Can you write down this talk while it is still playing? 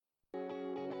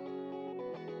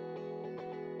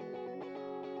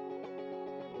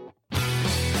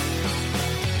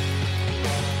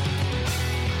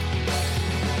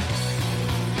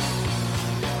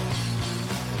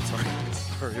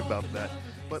Sorry about that.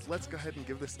 But let's go ahead and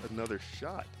give this another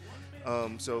shot.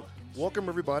 So, welcome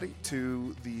everybody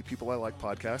to the People I Like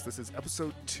podcast. This is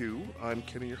episode 2. I'm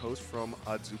Kenny, your host from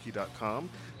Adzuki.com.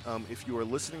 If you are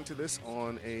listening to this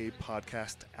on a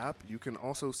podcast app, you can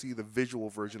also see the visual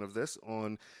version of this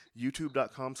on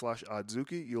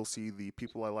youtube.com/Adzuki. You'll see the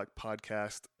People I Like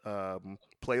podcast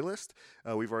playlist.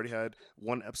 We've already had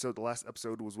one episode. The last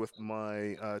episode was with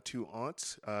my two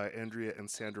aunts, Andrea and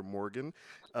Sandra Morgan.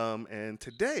 And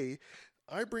today,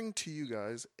 I bring to you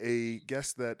guys a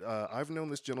guest that I've known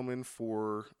this gentleman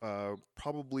for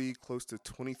probably close to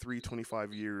 23,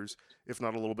 25 years, if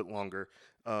not a little bit longer.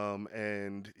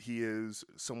 And he is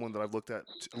someone that I've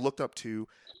looked up to,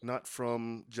 not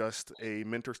from just a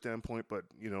mentor standpoint, but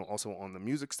also on the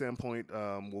music standpoint.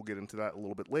 We'll get into that a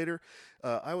little bit later.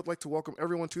 I would like to welcome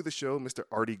everyone to the show, Mr.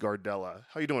 Artie Gardella.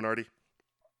 How you doing, Artie?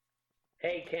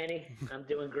 Hey, Kenny, I'm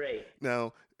doing great.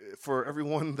 Now, for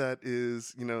everyone that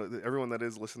is, everyone that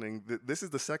is listening, this is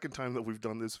the second time that we've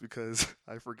done this because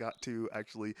I forgot to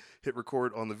actually hit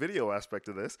record on the video aspect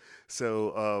of this.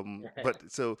 So,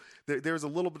 there's a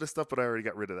little bit of stuff, but I already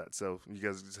got rid of that. So you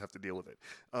guys just have to deal with it.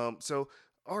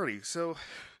 Artie,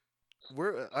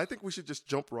 I think we should just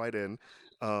jump right in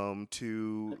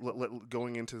to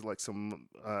going into like some,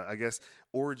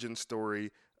 origin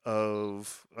story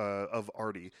of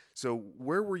Artie. So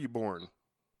where were you born?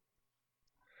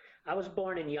 I was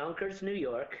born in Yonkers, New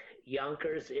York.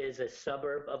 Yonkers is a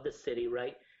suburb of the city,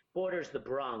 right? Borders the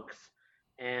Bronx.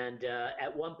 And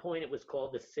at one point it was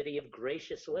called the City of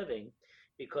Gracious Living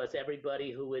because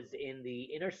everybody who was in the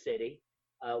inner city,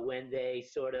 when they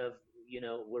sort of,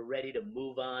 were ready to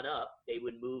move on up, they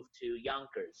would move to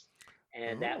Yonkers.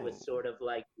 And that was sort of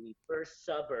like the first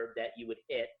suburb that you would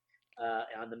hit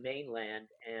on the mainland,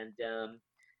 and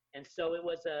so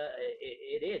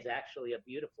it is actually a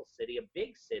beautiful city, a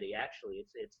big city actually.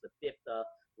 It's the fifth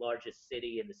largest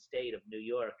city in the state of New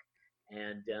York,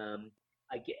 and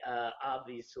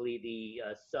obviously the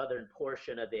southern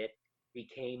portion of it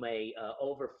became a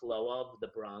overflow of the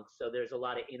Bronx. So there's a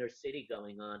lot of inner city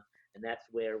going on, and that's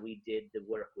where we did the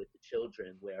work with the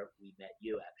children, where we met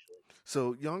you actually.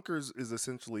 So Yonkers is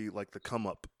essentially like the come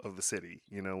up of the city.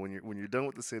 When you're done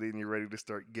with the city and you're ready to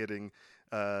start getting,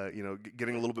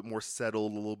 getting a little bit more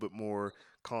settled, a little bit more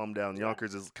calmed down. Yeah.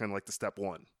 Yonkers is kind of like the step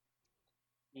one.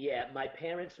 Yeah, my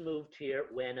parents moved here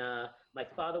when my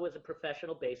father was a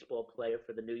professional baseball player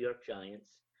for the New York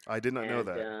Giants. I did not know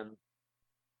that.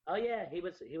 Oh yeah, he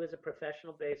was a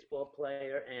professional baseball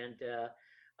player, and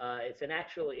it's an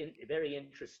actual very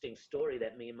interesting story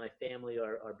that me and my family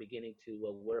are beginning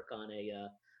to work on a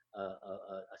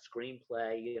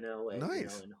screenplay,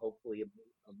 Nice. and hopefully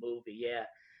a movie. Yeah,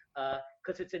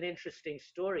 because it's an interesting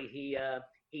story.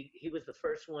 He was the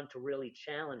first one to really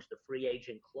challenge the free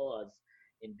agent clause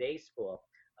in baseball.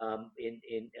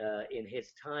 In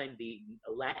his time, the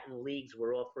Latin leagues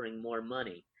were offering more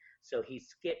money. So he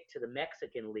skipped to the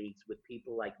Mexican leagues with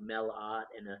people like Mel Ott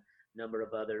and a number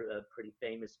of other pretty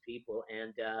famous people,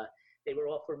 and they were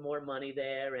offered more money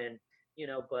there, and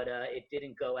but it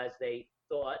didn't go as they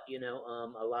thought.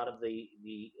 A lot of the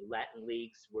Latin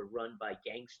leagues were run by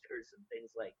gangsters and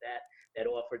things like that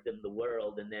offered them the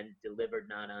world and then delivered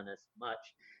not on as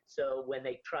much. So when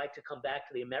they tried to come back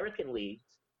to the American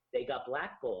leagues, they got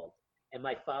blackballed. And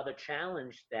my father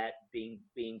challenged that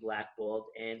being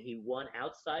blackballed, and he won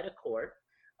outside of court.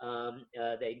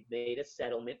 They made a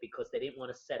settlement because they didn't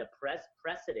want to set a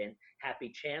precedent. Happy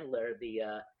Chandler, the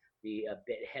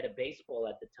head of baseball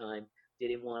at the time,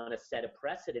 didn't want to set a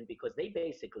precedent because they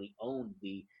basically owned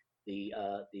the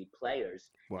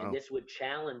players. Wow. And this would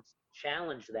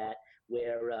challenge that,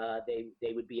 where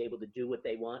they would be able to do what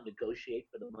they want, negotiate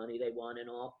for the money they want, and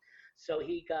all. So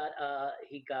he got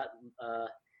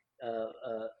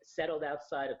settled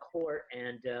outside of court,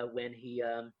 and when he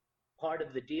part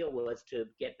of the deal was to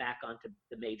get back onto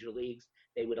the major leagues,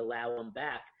 they would allow him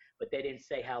back, but they didn't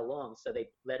say how long, so they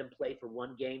let him play for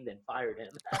one game, then fired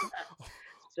him.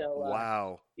 So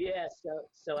wow. Yeah,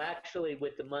 so actually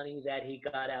with the money that he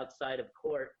got outside of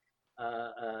court,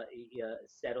 he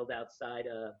settled outside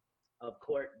of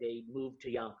court, they moved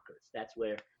to Yonkers. That's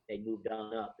where they moved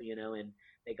on up, and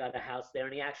they got a house there,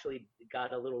 and he actually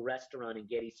got a little restaurant in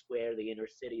Getty Square, the inner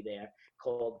city there,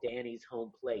 called Danny's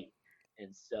Home Plate.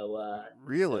 And so,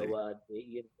 really,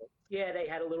 they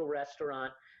had a little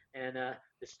restaurant, and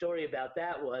the story about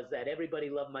that was that everybody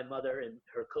loved my mother and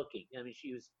her cooking. I mean,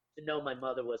 she was to know my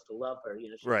mother was to love her.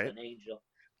 She was an angel,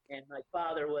 and my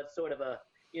father was sort of a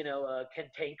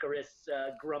cantankerous,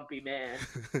 grumpy man,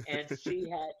 and she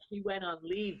went on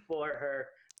leave for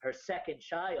her second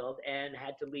child and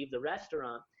had to leave the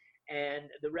restaurant. and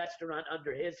the restaurant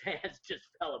under his hands just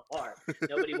fell apart.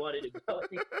 Nobody wanted to go.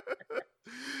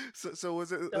 So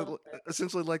was it So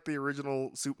essentially like the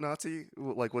original Soup Nazi?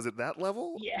 Like, was it that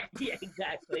level? yeah, yeah,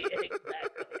 exactly,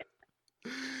 exactly.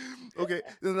 Okay.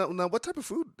 Now, what type of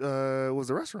food was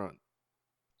the restaurant?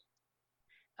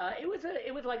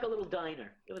 It was like a little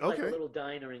diner. It was like a Okay. little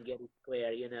diner in Getty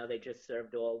Square. You know, they just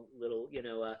served all little,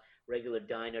 regular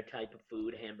diner type of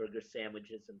food, hamburger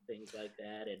sandwiches and things like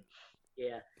that. And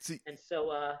yeah, See, and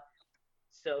so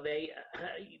they,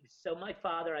 so my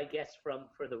father, I guess, from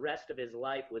for the rest of his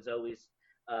life was always,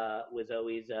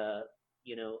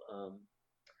 you know,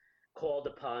 called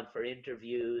upon for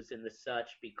interviews and the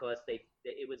such because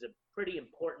it was a pretty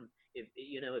important if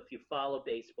you follow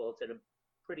baseball it's a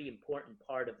pretty important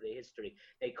part of the history.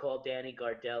 They call Danny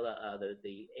Gardella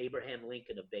the Abraham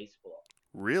Lincoln of baseball.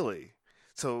 really?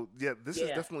 So yeah, this is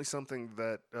Yeah, definitely something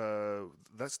that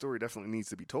that story definitely needs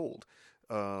to be told.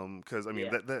 Because I mean,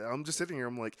 yeah, that I'm just sitting here.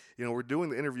 I'm like, we're doing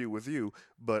the interview with you,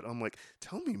 but I'm like,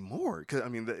 tell me more. Because I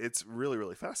mean, it's really,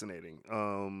 really fascinating.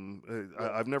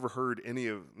 yeah, I've never heard any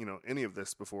of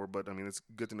this before, but I mean, it's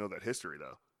good to know that history,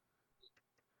 though.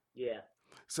 yeah.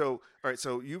 So, all right.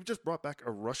 So you've just brought back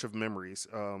a rush of memories.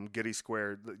 Getty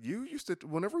Square. You used to,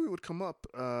 whenever we would come up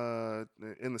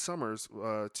in the summers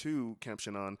to Camp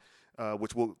Shannon,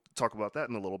 which we'll talk about that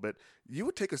in a little bit. You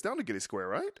would take us down to Getty Square,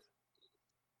 right?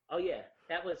 Oh yeah,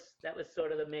 that was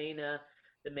sort of the main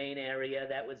area.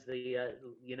 That was the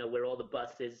where all the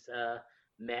buses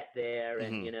met there,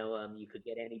 and Mm-hmm. you could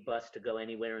get any bus to go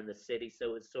anywhere in the city.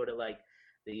 So it was sort of like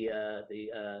the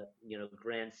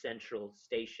Grand Central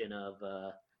Station of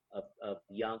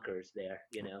Yonkers there,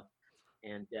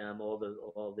 and all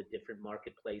the different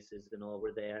marketplaces and all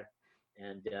were there,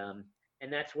 and um,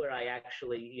 and that's where I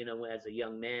actually, as a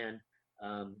young man,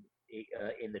 um,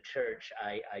 in the church,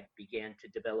 I began to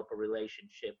develop a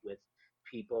relationship with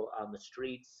people on the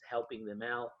streets, helping them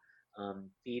out,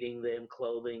 feeding them,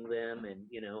 clothing them, and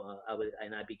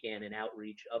I began an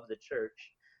outreach of the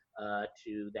church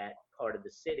to that part of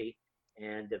the city,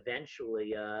 and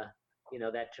eventually,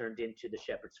 that turned into the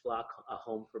Shepherd's Flock, a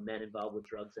home for men involved with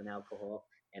drugs and alcohol,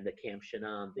 and the Camp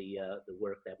Shannon, the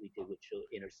work that we did with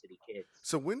inner city kids.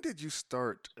 So when did you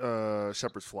start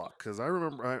Shepherd's Flock? Because I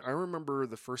remember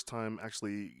the first time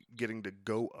actually getting to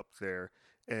go up there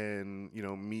and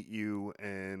meet you,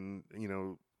 and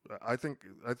I think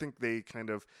they kind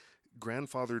of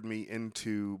grandfathered me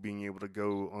into being able to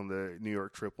go on the New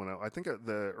York trip when I think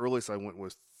the earliest I went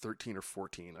was 13 or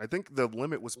 14. I think the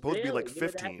limit was supposed to be like Really, you were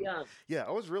that 15. young? Yeah,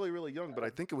 I was really, really young, but I Uh,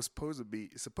 think it was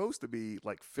supposed to be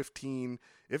like 15,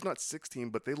 if not 16,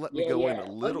 but they let me yeah, go in a yeah.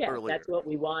 Oh, little yeah. That's earlier. what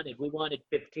we wanted. We wanted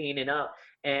 15 and up.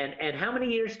 And how many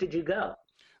years did you go?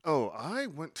 Oh, I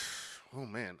went. Oh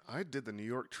man, I did the New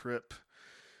York trip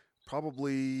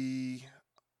probably.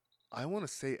 I want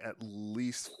to say at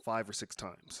least 5 or 6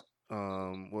 times.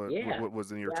 Yeah. What was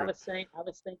the New York Yeah, trip? I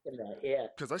was thinking that. Yeah,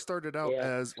 Because I started out yeah.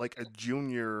 as like a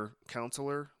junior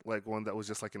counselor, like one that was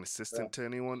just like an assistant Right. to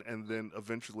anyone, and then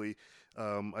eventually,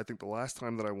 I think the last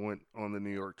time that I went on the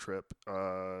New York trip,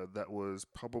 that was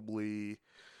probably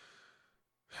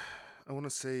I want to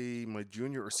say my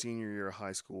junior or senior year of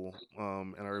high school.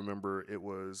 And I remember it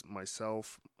was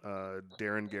myself,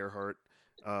 Darren Gerhart,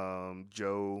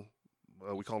 Joe.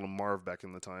 We called him Marv back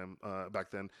in the time. Back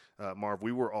then, Marv.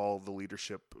 We were all the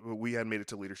leadership. We had made it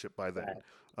to leadership by then,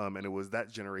 Right. and it was that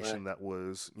Right. generation that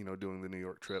was doing the New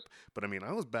York trip. But I mean,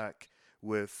 I was back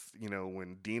with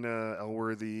when Dina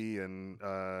Elworthy and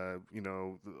all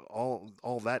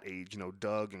that age,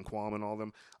 Doug and Quam and all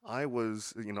them. I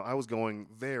was going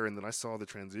there, and then I saw the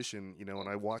transition, and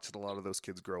I watched a lot of those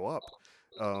kids grow up,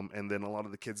 and then a lot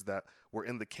of the kids that were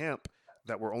in the camp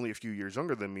that were only a few years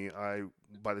younger than me.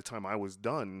 By the time I was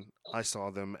done, I saw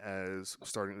them as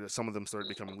starting. Some of them started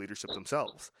becoming leadership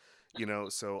themselves.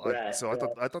 So I Right. so I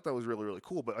thought Right. I thought that was really, really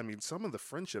cool. But I mean, some of the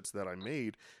friendships that I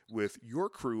made with your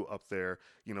crew up there,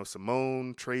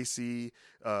 Simone, Tracy,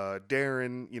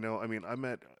 Darren, I mean, I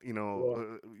met,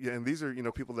 Yeah. yeah, and these are,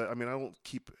 people that, I mean, I don't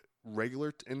keep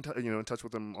in touch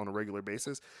with them on a regular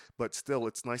basis, but still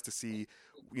it's nice to see,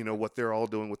 what they're all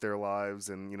doing with their lives.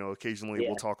 And, occasionally we'll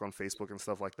Yeah. talk on Facebook and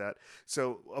stuff like that.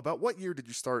 So about what year did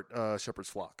you start Shepherd's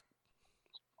Flock?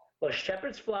 Well,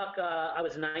 Shepherd's Flock, I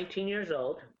was 19 years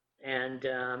old, and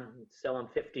so I'm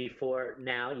 54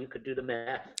 now. You could do the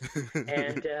math.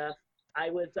 And I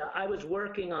was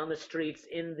working on the streets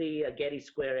in the Getty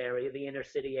Square area, the inner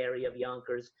city area of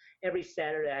Yonkers. Every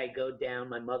Saturday I go down.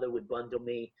 My mother would bundle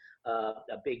me a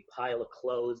big pile of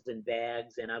clothes and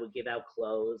bags, and I would give out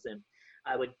clothes, and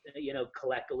I would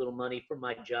collect a little money from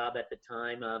my job at the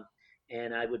time,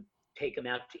 and I would take them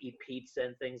out to eat pizza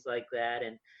and things like that.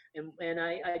 And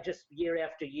I just year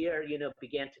after year,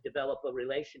 began to develop a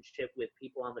relationship with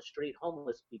people on the street,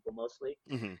 homeless people mostly.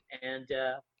 Hmm.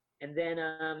 And then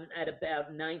at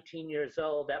about 19 years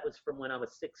old, that was from when I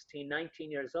was 16, 19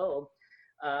 years old,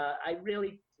 I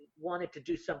really wanted to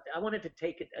do something. I wanted to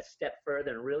take it a step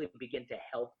further and really begin to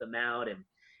help them out and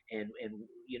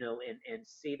and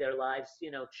see their lives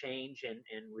change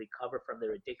and recover from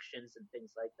their addictions and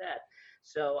things like that.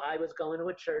 So I was going to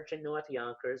a church in North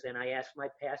Yonkers, and I asked my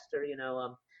pastor,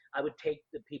 I would take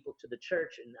the people to the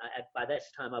church, and by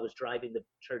this time I was driving the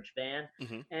church van,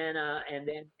 Hmm. and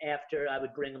then after I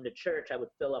would bring them to church, I would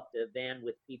fill up the van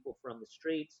with people from the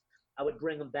streets. I would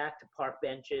bring them back to park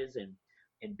benches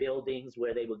and buildings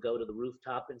where they would go to the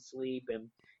rooftop and sleep. And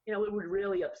it would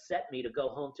really upset me to go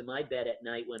home to my bed at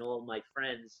night when all my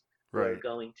friends were Right.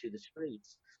 going to the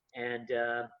streets. And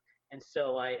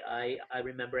so I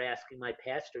remember asking my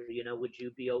pastor, would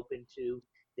you be open to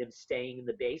them staying in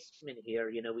the basement here?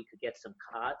 We could get some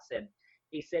cots. And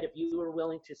he said, if you were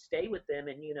willing to stay with them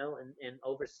and and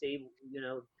oversee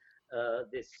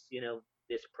this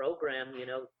this program,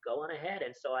 go on ahead.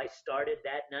 And so I started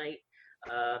that night.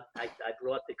 I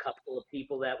brought the couple of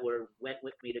people that went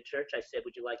with me to church. I said,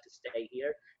 would you like to stay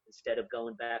here instead of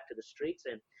going back to the streets?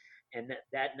 And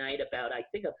that night, about I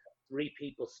think 3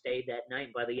 people stayed that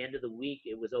night. By the end of the week,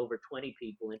 it was over 20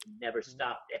 people, and it never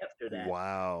stopped after that. And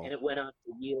Wow. it went on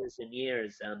for years and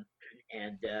years. And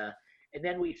and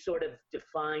then we sort of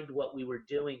defined what we were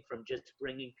doing from just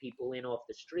bringing people in off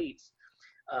the streets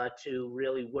to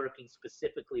really working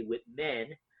specifically with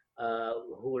men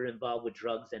who were involved with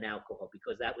drugs and alcohol,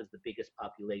 because that was the biggest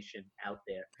population out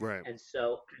there. Right. And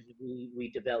so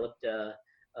we developed a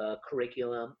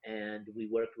curriculum, and we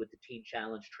worked with the Teen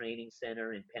Challenge Training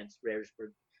Center in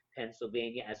Rardsburg,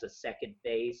 Pennsylvania, as a second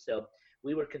phase. So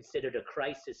we were considered a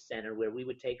crisis center where we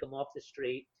would take them off the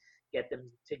street, get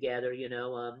them together,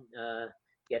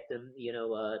 get them,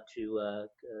 to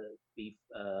be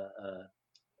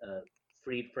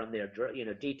freed from their,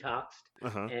 detoxed,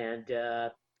 Uh-huh. and uh,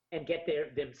 and get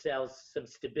themselves some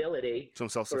stability Some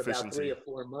for about three self-sufficiency. or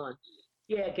four months.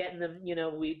 Yeah, getting them,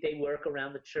 they work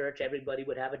around the church. Everybody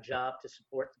would have a job to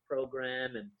support the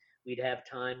program, and we'd have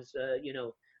times,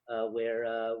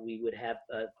 where we would have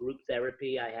group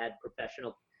therapy. I had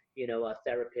professional,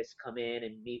 therapists come in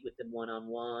and meet with them one on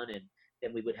one, and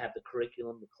then we would have the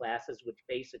curriculum, the classes, which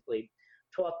basically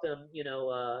taught them,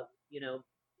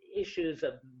 issues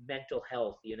of mental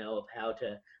health, of how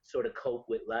to sort of cope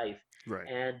with life. Right.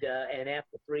 And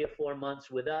after 3 or 4 months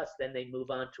with us, then they move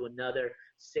on to another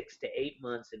 6 to 8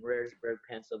 months in Rardsburg,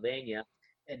 Pennsylvania,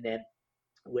 and then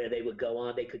where they would go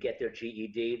on, they could get their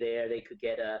GED there. They could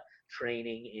get a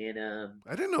training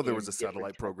I didn't know there was in a different satellite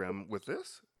types of. program with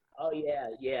this. Oh yeah,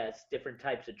 yes, different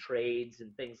types of trades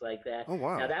and things like that. Oh, Now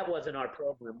wow. that wasn't our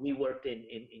program. We worked in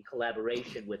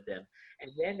collaboration with them,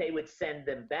 and then they would send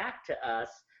them back to us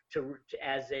to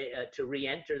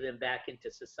re-enter them back into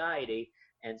society.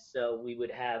 And so we would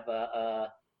have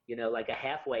like a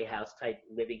halfway house type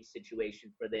living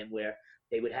situation for them, where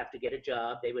they would have to get a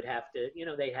job. They would have to,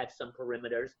 they had some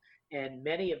perimeters, and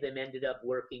many of them ended up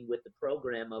working with the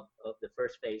program of the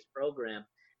first phase program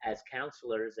as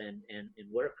counselors and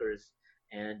workers.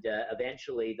 And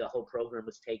eventually, the whole program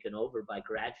was taken over by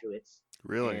graduates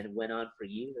Really? and went on for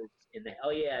years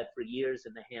for years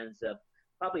in the hands of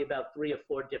probably about 3 or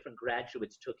 4 different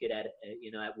graduates took it at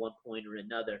one point or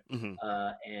another, Hmm.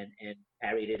 and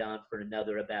carried it on for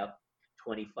another about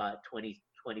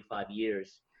 25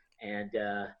 years. And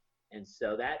and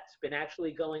so that's been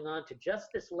actually going on to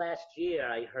just this last year.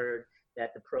 I heard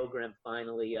that the program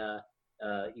finally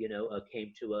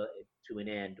came to an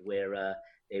end, where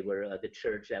they were the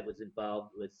church that was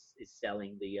involved is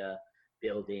selling the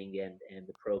building, and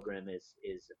the program is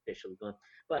officially gone.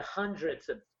 But hundreds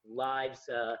of lives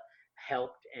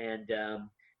helped, and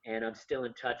I'm still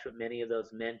in touch with many of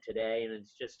those men today, and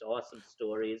it's just awesome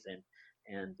stories.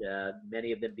 And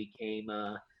many of them became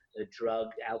drug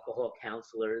alcohol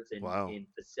counselors Wow. in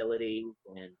facilities,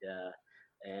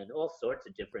 and all sorts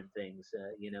of different things.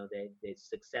 They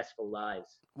successful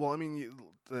lives. Well, you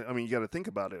got to think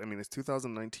about it. I mean, it's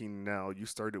 2019 now. You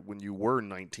started when you were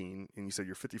 19, and you said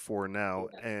you're 54 now,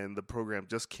 Yeah. and the program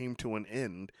just came to an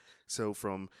end. So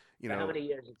from, you So how know, many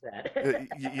years is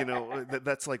you know, that?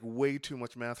 that's like way too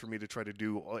much math for me to try to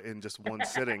do in just one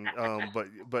sitting.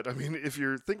 But I mean, if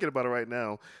you're thinking about it right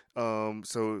now,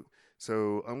 so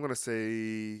So I'm gonna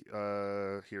say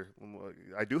here.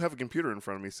 I do have a computer in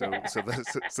front of me, so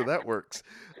that works.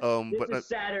 This But is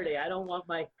Saturday. I don't want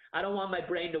my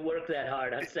brain to work that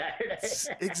hard on Saturday.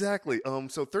 exactly.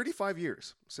 So 35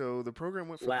 years. So the program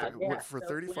Wow. Yeah. went for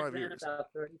So it went 35 ran years. about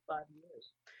 35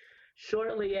 years.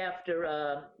 Shortly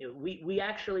after, we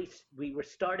actually we were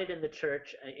started in the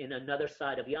church in another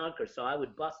side of Yonkers, so I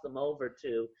would bus them over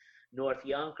to North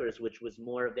Yonkers, which was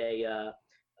more of a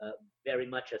very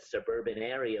much a suburban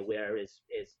area, whereas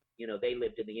is they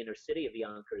lived in the inner city of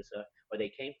Yonkers, or they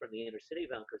came from the inner city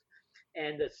of Yonkers,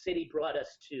 and the city brought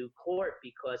us to court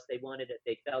because they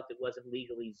felt it wasn't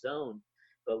legally zoned,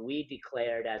 but we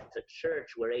declared as a church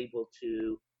we're able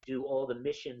to do all the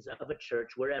missions of a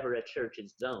church wherever a church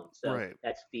is zoned. So Right.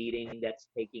 that's feeding, that's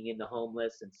taking in the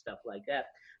homeless and stuff like that.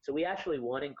 So we actually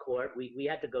won in court. We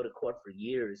had to go to court for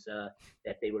years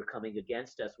that they were coming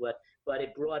against us. But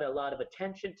it brought a lot of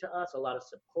attention to us, a lot of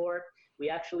support. We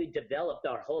actually developed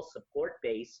our whole support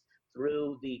base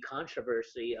through the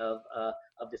controversy of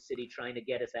the city trying to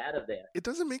get us out of there. It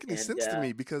doesn't make any And sense to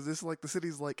me because it's like the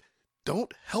city's like,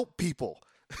 don't help people.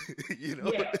 you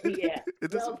know, yeah, yeah. it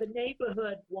Well, doesn't. the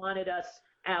neighborhood wanted us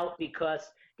out because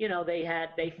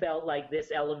they felt like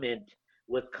this element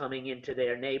was coming into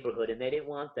their neighborhood, and they didn't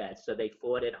want that, so they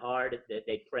fought it hard.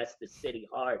 They pressed the city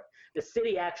hard. The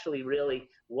city actually really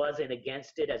wasn't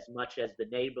against it as much as the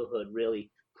neighborhood really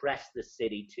pressed the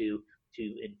city to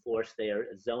enforce their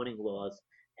zoning laws.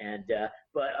 And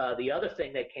but the other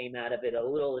thing that came out of it, a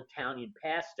little Italian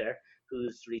pastor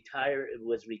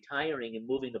was retiring and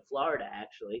moving to Florida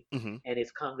actually, Hmm. and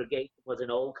his congregation was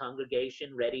an old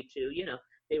congregation ready to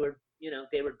they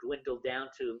were dwindled down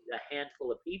to a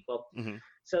handful of people. Hmm.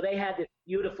 So they had this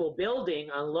beautiful building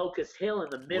on Locust Hill in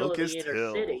the middle of the Locust inner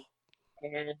Hill. city,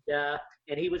 and uh,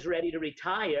 and he was ready to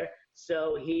retire.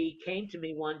 So he came to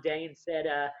me one day and said,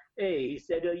 "Hey," he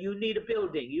said, "you need a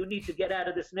building. You need to get out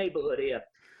of this neighborhood here.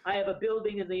 I have a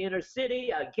building in the inner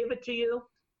city. I give it to you."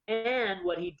 And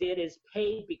what he did is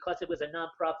paid because it was a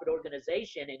nonprofit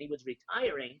organization and he was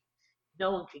retiring.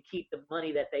 No one could keep the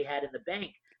money that they had in the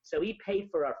bank. So he paid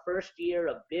for our first year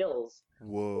of bills,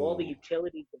 all the Whoa.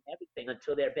 utilities and everything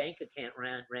until their bank account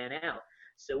ran out.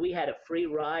 So we had a free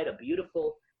ride, a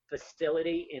beautiful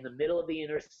facility in the middle of the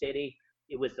inner city.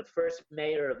 It was the first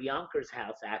mayor of Yonkers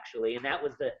House actually, and that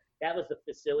was the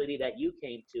facility that you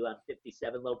came to on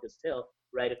 57 Locust Hill,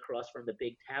 right across from the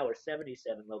big tower,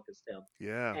 77 Locust Hill.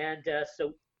 Yeah. And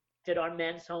so did our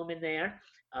men's home in there.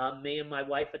 Me and my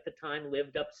wife at the time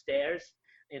lived upstairs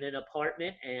in an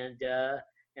apartment,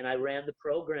 and I ran the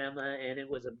program, and it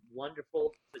was a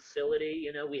wonderful facility.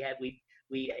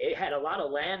 We it had a lot of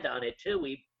land on it too.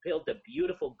 We built a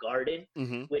beautiful garden,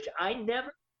 Hmm. which I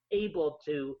never able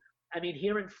to. I mean,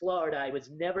 here in Florida, I was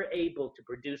never able to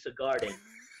produce a garden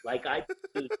like I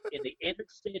produced in the inner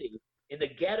city, in the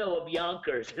ghetto of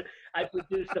Yonkers. I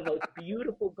produced the most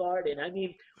beautiful garden. I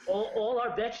mean, all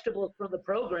our vegetables from the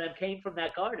program came from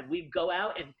that garden. We'd go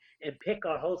out and pick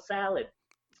our whole salad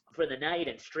for the night,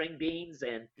 and string beans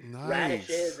and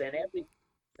radishes Nice. and every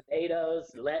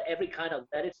tomatoes, every kind of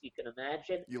lettuce you can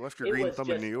imagine. You left your It green was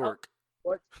thumb in New just York.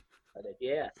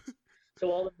 yeah. So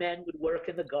all the men would work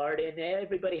in the garden.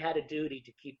 Everybody had a duty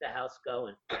to keep the house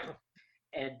going.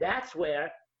 And that's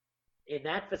where, in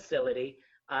that facility,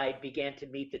 I began to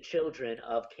meet the children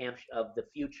of the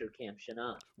future Camp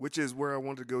Shannon. Which is where I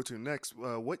wanted to go to next.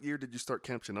 What year did you start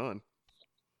Camp Shannon?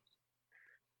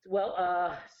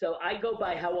 Well, so I go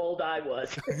by how old I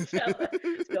was.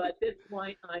 so at this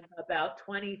point, I'm about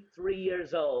 23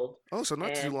 years old Oh, so and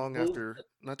moved.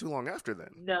 not too long after then.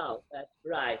 No, that's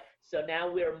right. So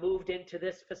now we're moved into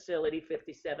this facility,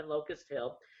 57 Locust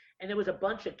Hill, and there was a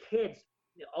bunch of kids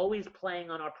always playing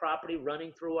on our property,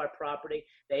 running through our property.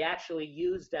 They actually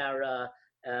used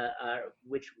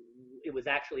which it was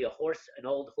actually an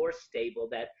old horse stable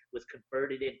that was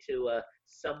converted into a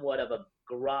somewhat of a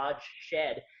garage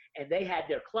shed, and they had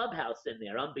their clubhouse in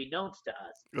there, unbeknownst to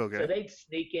us. So Okay. they'd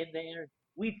sneak in there.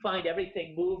 We'd find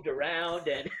everything moved around,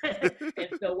 and and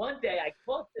so one day I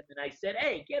called them and I said,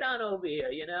 "Hey, get on over here,"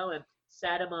 and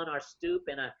sat him on our stoop,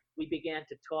 and we began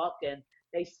to talk. And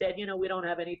they said, "We don't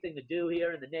have anything to do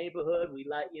here in the neighborhood. We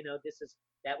like,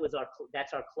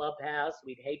 that's our clubhouse.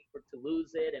 We'd hate to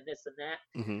lose it, and this and that."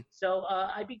 Hmm. So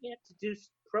I began to do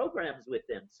programs with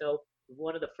them. So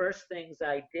one of the first things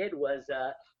I did was,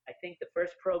 I think the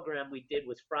first program we did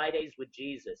was Fridays with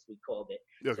Jesus, we called it.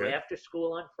 So Okay. after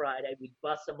school on Friday, we'd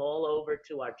bus them all over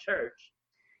to our church,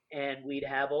 and we'd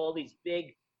have all these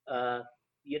big, uh,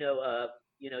 you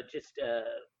know, just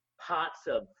pots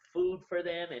of food for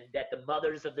them, and that the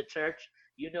mothers of the church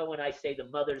when I say the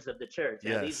mothers of the church.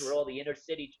 Now these were Yes. all the inner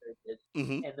city churches,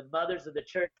 Hmm. and the mothers of the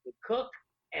church would cook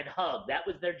and hug. That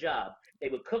was their job. They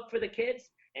would cook for the kids,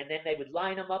 and then they would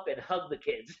line them up and hug the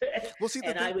kids. Well, see the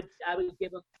And thing. I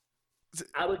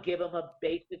would give them a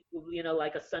basic,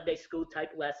 like a Sunday school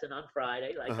type lesson on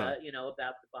Friday, Uh like huh.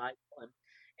 about the Bible,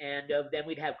 and then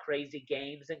we'd have crazy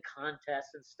games and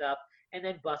contests and stuff, and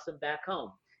then bus them back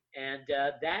home. And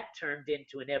that turned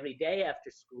into an everyday after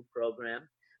school program,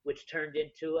 which turned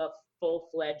into a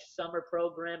full-fledged summer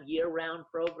program, year-round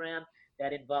program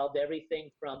that involved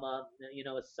everything from a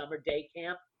summer day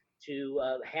camp to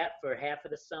half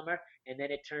of the summer, and then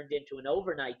it turned into an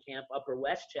overnight camp Upper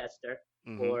Westchester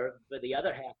Hmm. for the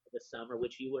other half of the summer,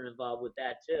 which you were involved with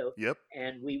that too. Yep.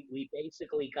 And we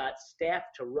basically got staff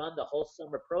to run the whole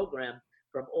summer program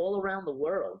from all around the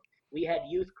world. We had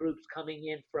youth groups coming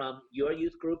in from your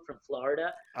youth group from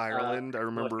Florida, uh, Ireland, I North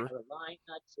remember. Carolina,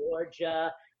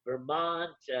 Georgia,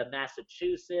 Vermont,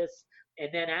 Massachusetts, and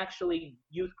then actually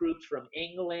youth groups from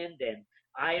England and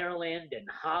Ireland and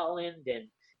Holland, and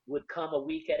would come a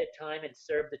week at a time and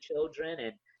serve the children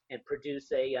and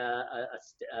produce a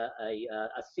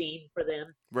theme for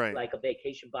them, Right. like a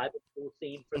vacation Bible school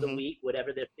theme for the Hmm. week,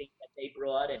 whatever their theme that they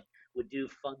brought, and would do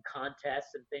fun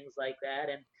contests and things like that,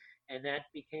 and that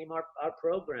became our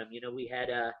program. We had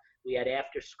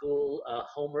after school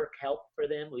homework help for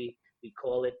them. We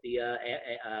call it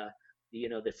the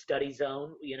study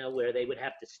zone, where they would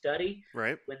have to study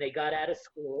Right. when they got out of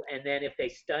school, and then if they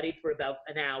studied for about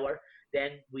an hour,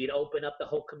 then we'd open up the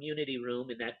whole community room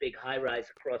in that big high rise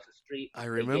across the street. I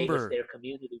They gave us remember. their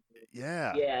community room.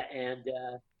 Yeah. Yeah,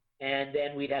 and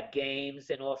then we'd have games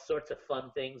and all sorts of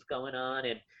fun things going on,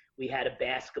 and we had a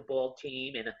basketball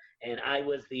team, and I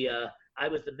was the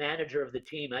manager of the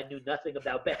team. I knew nothing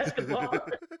about basketball.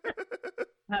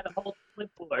 I had a whole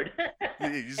clipboard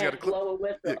You just got and a blow a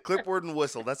yeah, whistle. clipboard and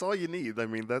whistle. That's all you need. I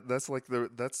mean, that's like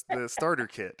that's the starter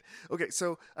kit. Okay,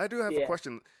 so I do have a Yeah,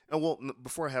 question. Well,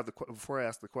 before I have before I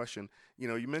ask the question,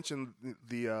 you mentioned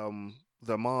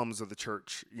the moms of the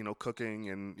church, cooking,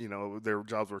 and their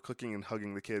jobs were cooking and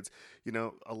hugging the kids.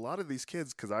 A lot of these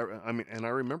kids, because I mean, and I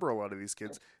remember a lot of these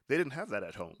kids, they didn't have that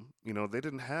at home. They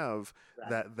didn't have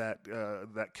right.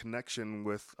 that connection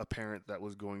with a parent that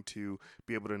was going to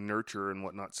be able to nurture and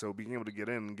whatnot. So being able to get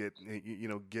in and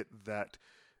get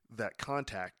that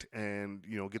contact and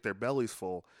get their bellies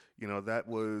full, that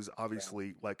was Right.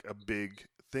 obviously like a big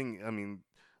thing. I mean,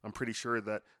 I'm pretty sure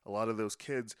that a lot of those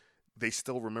kids, they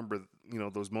still remember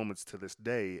those moments to this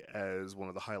day as one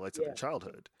of the highlights of their Yeah.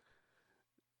 childhood.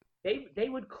 They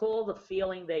would call the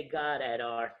feeling they got at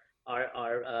our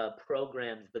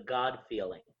programs the God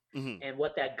feeling, Hmm. and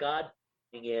what that God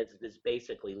feeling is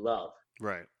basically love.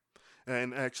 Right.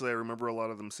 And actually, I remember a lot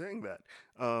of them saying that.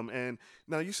 And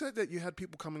now you said that you had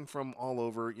people coming from all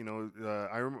over.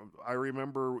 I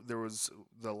remember there was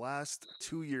the last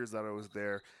 2 years that I was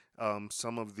there.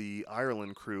 Some of the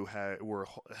Ireland crew were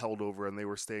held over, and they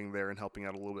were staying there and helping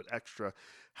out a little bit extra.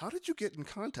 How did you get in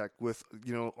contact with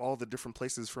all the different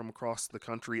places from across the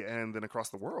country and then across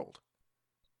the world?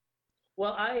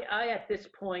 Well, I at this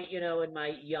point, in my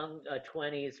young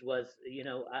 20s,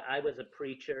 I was a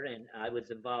preacher, and I was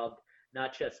involved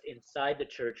not just inside the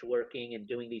church working and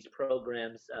doing these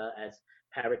programs as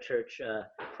parachurch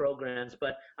programs,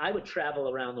 but I would travel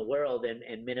around the world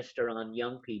and minister on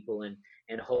young people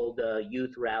and hold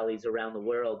youth rallies around the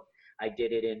world. I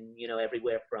did it in,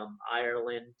 everywhere from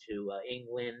Ireland to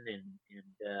England and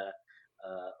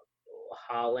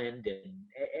Holland,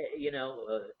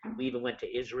 and we even went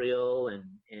to Israel and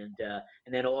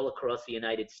then all across the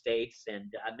United States.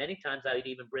 And many times I would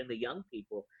even bring the young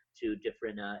people to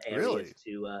different areas Really?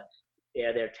 to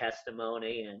share their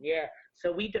testimony. And yeah,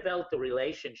 so we developed a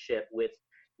relationship with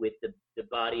the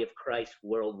body of Christ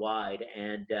worldwide,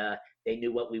 and they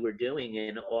knew what we were doing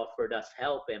and offered us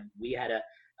help. And we had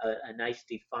a nice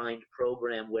defined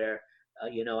program where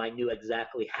I knew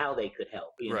exactly how they could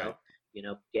help. Right.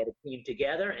 Get a team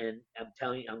together, and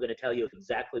I'm going to tell you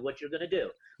exactly what you're going to do.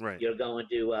 Right. You're going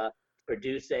to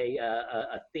produce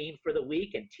a theme for the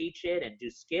week and teach it and do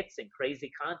skits and crazy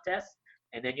contests,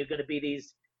 and then you're going to be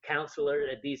these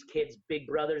kids' big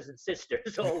brothers and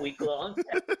sisters all week long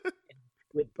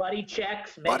with buddy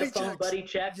checks, Buddy megaphone checks. buddy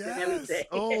checks, and Yes. everything.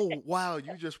 Oh, wow.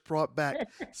 You just brought back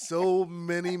so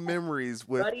many memories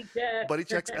with Buddy checks buddy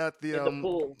checks in the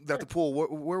pool. at the pool.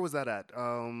 Where was that at?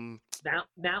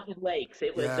 Mountain Lakes.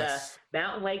 It was Yes.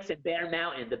 Mountain Lakes and Bear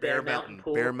Mountain, the Bear Bear Mountain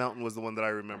Mountain. Bear pool. Mountain was the one that I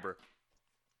remember.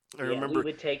 I Yeah, we remember.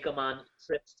 would take them on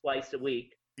trips twice a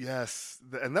week. Yes,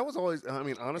 and that was always. I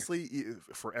mean, honestly,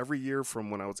 for every year from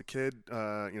when I was a kid,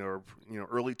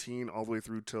 early teen, all the way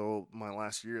through till my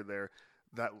last year there,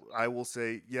 that I will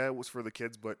say, yeah, it was for the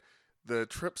kids, but the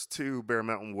trips to Bear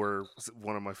Mountain were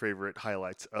one of my favorite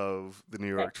highlights of the New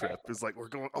York trip. It's like we're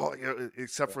going, oh yeah,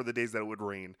 except for the days that it would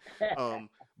rain. Um,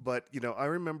 but I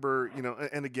remember,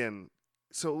 and again,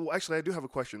 so actually, I do have a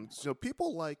question. So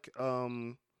people like,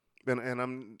 and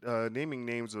I'm naming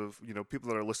names of people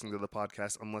that are listening to the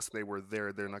podcast. Unless they were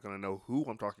there, they're not going to know who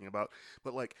I'm talking about.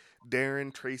 But like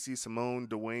Darren, Tracy, Simone,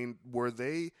 Dwayne, were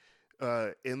they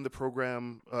in the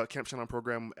program, Camp Shannon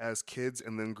program as kids,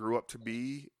 and then grew up to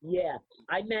be? Yeah,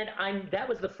 that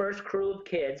was the first crew of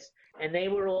kids, and they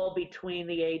were all between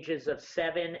the ages of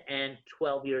 7 and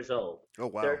 12 years old. Oh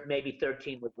wow. Maybe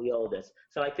 13 was the oldest.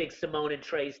 So I think Simone and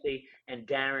Tracy and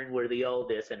Darren were the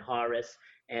oldest, and Horace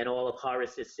and all of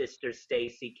Horace's sisters,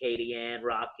 Stacy, Katie Ann,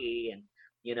 Rocky, and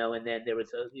then there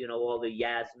was all the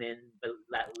Yasmin,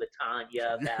 Latanya,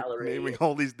 You're naming Valerie,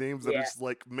 all these names that are yeah, just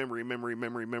like memory, memory,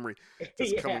 memory, memory,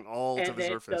 just yeah. coming all to And the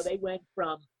then so surface. they went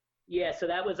from yeah, so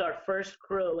that was our first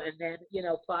crew, and then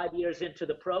 5 years into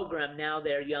the program, now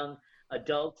they're young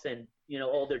adults and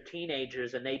older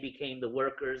teenagers, and they became the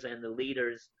workers and the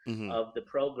leaders Hmm. of the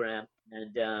program,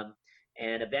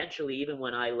 and eventually, even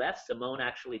when I left, Simone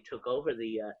actually took over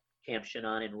the Camp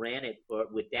Shannon and ran it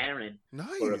with Darren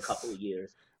for a couple Nice. of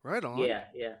years. Right on. Yeah,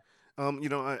 yeah.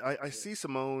 I see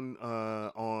Simone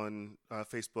on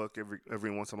Facebook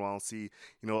every once in a while. See,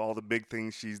 all the big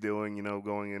things she's doing.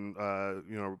 Going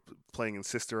and playing in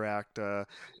Sister Act,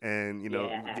 and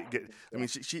Yeah, I mean,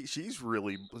 she's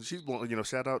really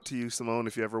Shout out to you, Simone,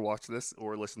 if you ever watch this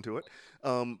or listen to it.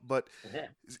 But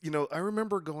yeah. I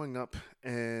remember going up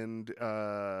and.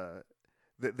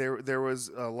 There was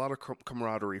a lot of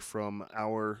camaraderie from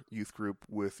our youth group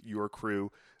with your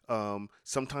crew.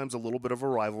 Sometimes a little bit of a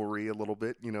rivalry, a little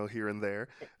bit, here and there.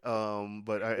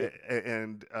 But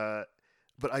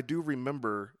but I do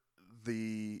remember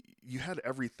you had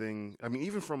everything. I mean,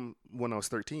 even from when I was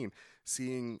 13,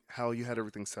 seeing how you had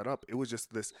everything set up, it was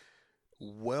just this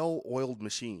well-oiled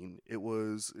machine. It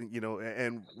was,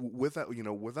 and without,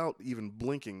 without even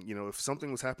blinking, if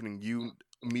something was happening, you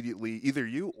immediately, either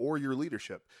you or your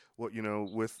leadership,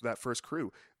 with that first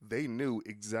crew, they knew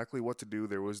exactly what to do.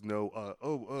 There was no,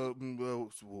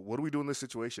 what do we do in this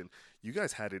situation? You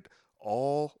guys had it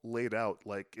all laid out.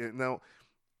 Like now,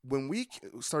 when we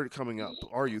started coming up,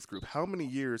 our youth group, how many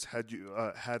years had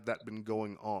that been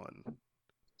going on?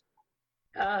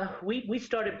 We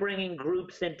started bringing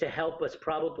groups in to help us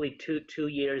probably two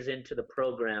years into the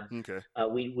program. Okay.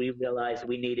 We realized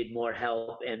we needed more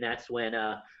help, and that's when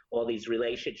all these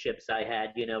relationships I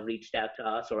had, reached out to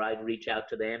us, or I'd reach out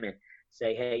to them and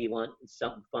say, "Hey, you want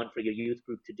something fun for your youth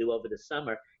group to do over the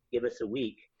summer? Give us a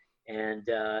week, and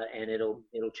it'll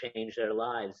change their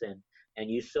lives." And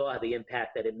you saw the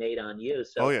impact that it made on you. Oh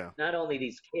So yeah. not only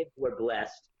these kids were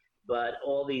blessed, but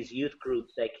all these youth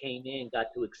groups that came in got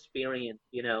to experience,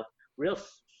 real,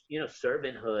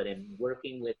 servanthood and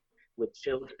working with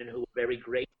children who were very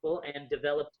grateful and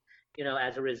developed,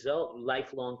 as a result,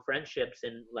 lifelong friendships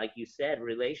and, like you said,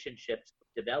 relationships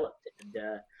developed,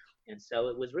 and so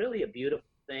it was really a beautiful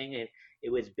thing, and it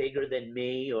was bigger than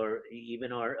me or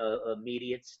even our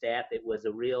immediate staff. It was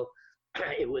a real,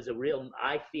 it was a real.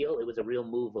 I feel it was a real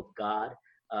move of God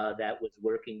that was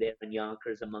working there in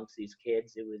Yonkers amongst these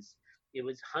kids. It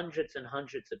was hundreds and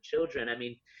hundreds of children. I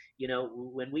mean,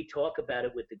 when we talk about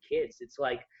it with the kids, it's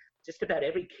like just about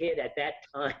every kid at that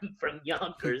time from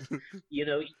Yonkers,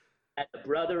 had a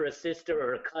brother, a sister,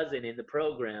 or a cousin in the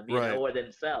program, Right. or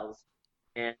themselves.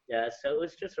 And so it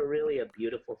was just a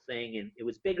beautiful thing, and it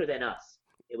was bigger than us.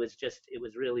 It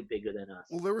was really bigger than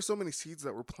Well, us. there were so many seeds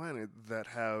that were planted that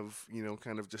have,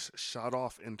 kind of just shot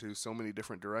off into so many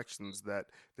different directions that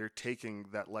they're taking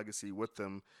that legacy with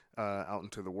them out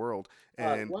into the world.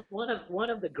 And One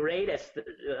of the greatest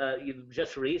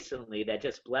just recently that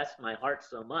just blessed my heart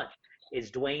so much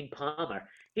is Dwayne Palmer.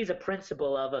 He's a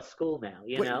principal of a school now,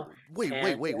 wait, wait, wait,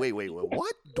 and wait, wait, wait, wait.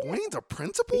 What? Dwayne's a he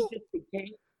principal? just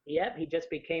became yep, he just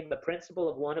became the principal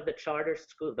of one of the charter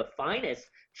schools, the finest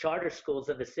charter schools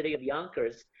in the city of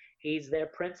Yonkers. He's their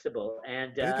principal,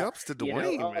 and Big ups to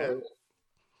Dwayne, man.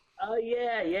 oh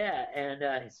yeah, yeah,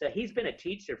 and so he's been a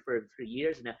teacher for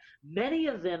years now. Many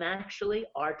of them actually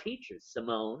are teachers.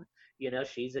 Simone,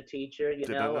 she's a teacher. Did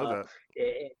not know that.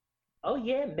 Eh, oh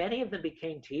yeah, many of them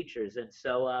became teachers, and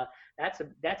so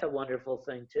that's a wonderful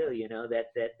thing too.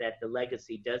 That the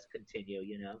legacy does continue.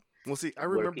 Well, see,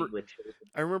 Working with children.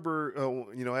 I remember,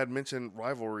 I had mentioned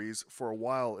rivalries for a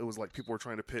while. It was like people were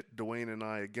trying to pit Dwayne and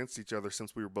I against each other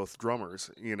since we were both drummers,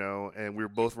 and we were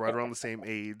both right around the same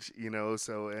age,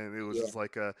 so, and it was Yeah, just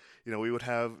like, we would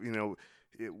have,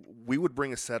 we would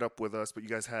bring a setup with us, but you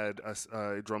guys had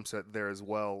a drum set there as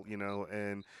well,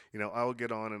 and I would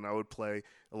get on and I would play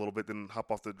a little bit, then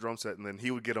hop off the drum set, and then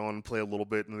he would get on and play a little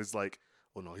bit, and it's like,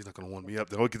 oh no, he's not going to warm me up.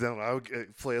 Then I would get down, and I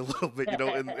would play a little bit,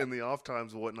 in the off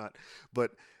times and whatnot.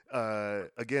 But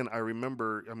again, I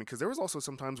remember, I mean, because there was also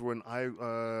some times when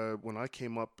I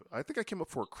came up, I think I came up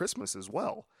for Christmas as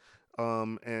well.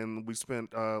 And we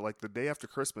spent like the day after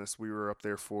Christmas, we were up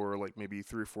there for like maybe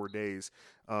 3 or 4 days.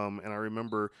 And I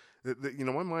remember,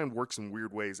 my mind works in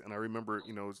weird ways, and I remember,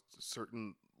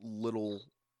 certain little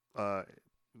uh,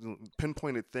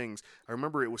 pinpointed things. I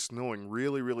remember it was snowing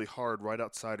really, really hard right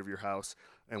outside of your house,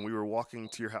 and we were walking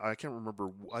to your house. I can't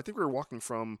remember. I think we were walking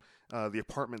from the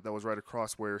apartment that was right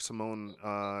across where Simone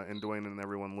and Dwayne and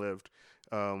everyone lived,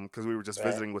 because we were just Right.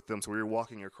 visiting with them. So we were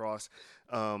walking across,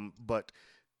 but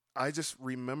I just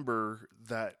remember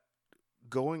that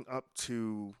going up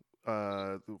to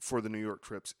for the New York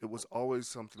trips, it was always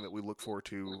something that we look forward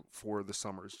to for the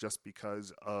summers, just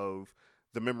because of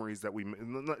the memories that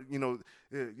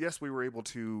yes, we were able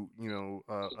to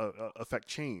affect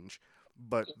change,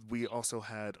 but we also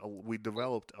we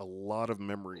developed a lot of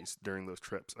memories during those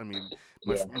trips. I mean,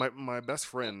 Yeah. my best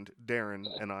friend Darren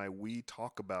and I, we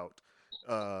talk about.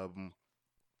 Um,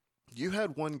 you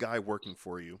had one guy working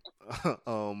for you,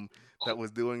 that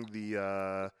was doing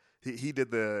he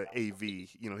did the AV,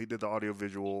 he did the audio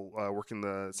visual, working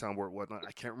the soundboard, whatnot.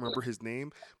 I can't remember his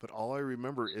name, but all I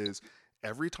remember is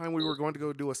every time we were going to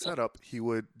go do a setup, he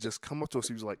would just come up to us.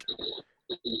 He was like,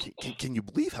 can you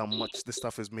believe how much this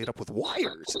stuff is made up with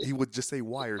wires? He would just say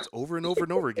wires over and over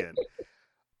and over again.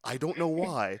 I don't know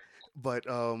why, but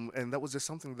and that was just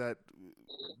something that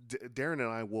Darren and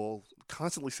I will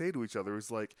constantly say to each other.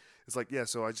 It's like, yeah.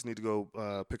 So I just need to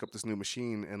go pick up this new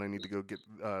machine, and I need to go get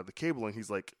the cable. And he's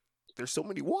like, there's so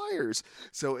many wires.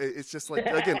 So it's just like,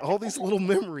 again, all these little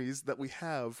memories that we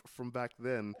have from back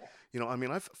then. I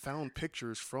mean, I've found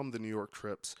pictures from the New York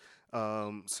trips.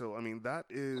 So I mean, that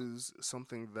is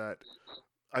something that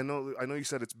I know you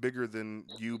said it's bigger than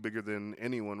you, bigger than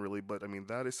anyone really, but I mean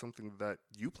that is something that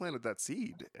you planted that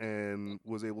seed and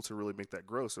was able to really make that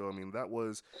grow. So I mean that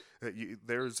was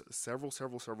there's several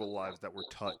lives that were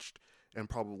touched and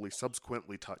probably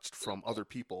subsequently touched from other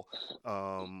people,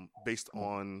 based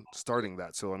on starting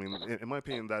that. So I mean, in my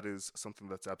opinion, that is something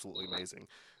that's absolutely amazing.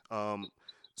 Um,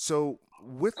 so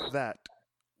with that,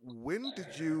 when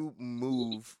did you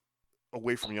move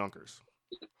away from Yonkers?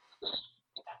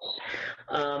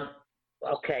 Um,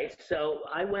 okay, so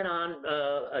I went on,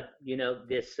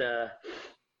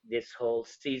 this whole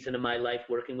season of my life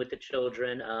working with the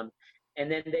children,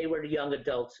 and then they were young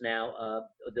adults now.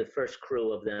 The first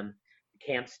crew of them,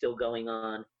 the camp's still going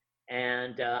on,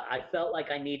 and I felt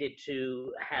like I needed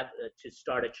to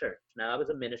start a church. Now I was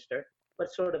a minister,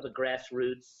 but sort of a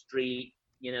grassroots street,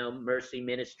 mercy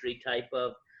ministry type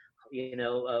of,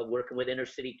 working with inner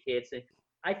city kids. And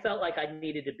I felt like I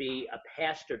needed to be a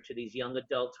pastor to these young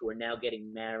adults who are now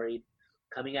getting married,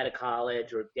 coming out of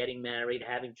college or getting married,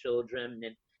 having children,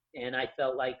 and I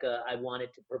felt like I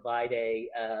wanted to provide a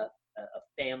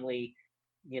family,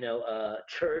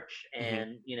 church, Hmm.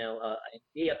 and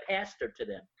be a pastor to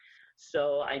them.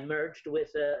 So I merged with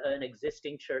an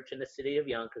existing church in the city of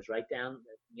Yonkers, right down,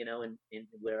 in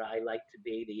where I like to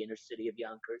be, the inner city of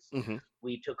Yonkers. Hmm.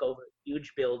 We took over a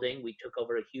huge building. We took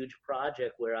over a huge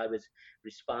project where I was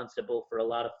responsible for a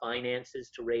lot of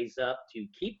finances to raise up to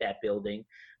keep that building.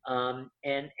 And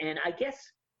I guess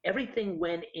everything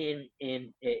went in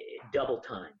double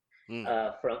time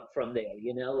Mm. from there.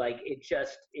 Like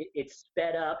it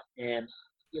sped up, and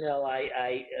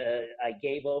I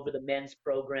gave over the men's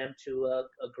program to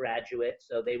a graduate,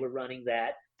 so they were running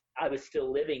that. I was still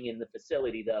living in the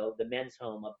facility though, the men's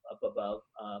home up above,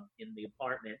 in the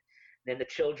apartment. Then the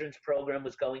children's program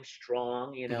was going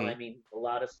strong. Hmm. I mean, a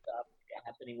lot of stuff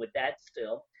happening with that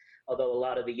still. Although a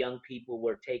lot of the young people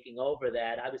were taking over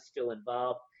that, I was still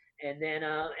involved. And then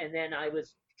I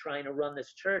was trying to run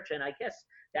this church, and I guess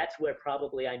that's where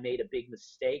probably I made a big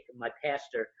mistake. My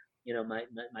pastor,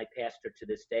 my pastor to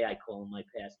this day, I call him my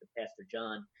pastor, Pastor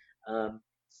John, um,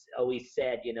 always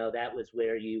said, that was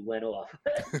where you went off.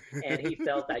 And he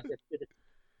felt I just should have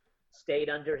stayed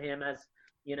under him as,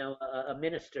 a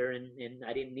minister, and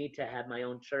I didn't need to have my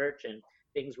own church, and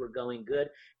things were going good,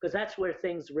 because that's where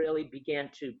things really began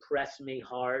to press me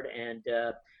hard. And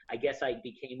I guess I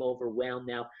became overwhelmed.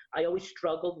 Now, I always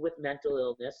struggled with mental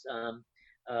illness.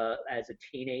 As a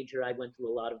teenager, I went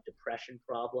through a lot of depression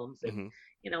problems, and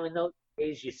Hmm. in those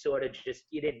days, you sort of just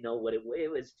you didn't know what it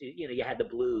was. You had the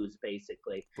blues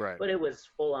basically, Right. but it was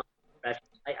full on depression.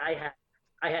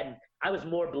 I had I was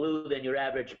more blue than your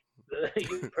average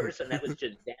person that was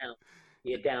just down.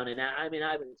 Yeah, down and out. I mean,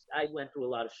 I went through a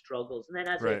lot of struggles, and then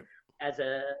Right. as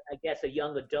a I guess a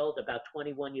young adult, about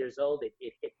 21 years old, it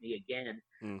hit me again,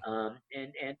 Mm.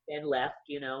 and left,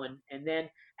 and then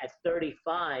at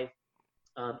 35,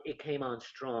 it came on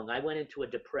strong. I went into a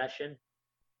depression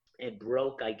and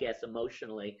broke, I guess,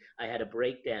 emotionally. I had a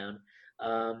breakdown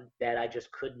that I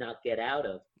just could not get out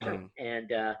of. Mm.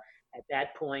 And at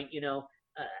that point,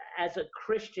 as a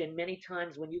Christian, many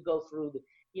times when you go through the,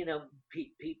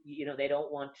 they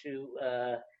don't want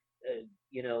to,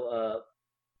 you know,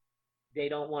 they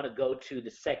don't want to go to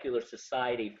the secular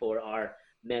society for our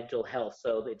mental health.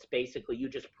 So it's basically you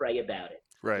just pray about it,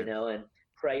 Right. and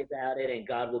pray about it, and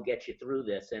God will get you through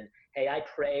this. And hey, I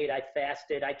prayed, I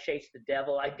fasted, I chased the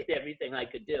devil, I did everything I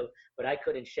could do, but I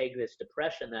couldn't shake this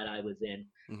depression that I was in.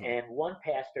 Hmm. And one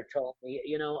pastor told me,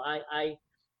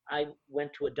 I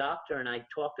went to a doctor and I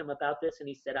talked to him about this, and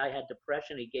he said I had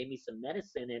depression. He gave me some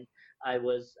medicine, and I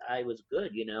was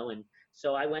good, And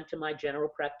so I went to my general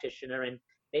practitioner, and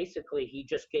basically he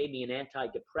just gave me an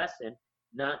antidepressant,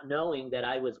 not knowing that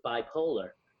I was bipolar.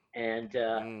 And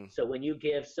Mm. so when you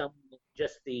give someone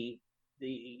just the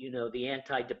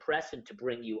antidepressant to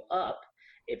bring you up,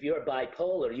 if you're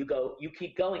bipolar, you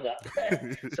keep going up.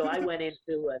 So I went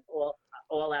into an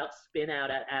all out spin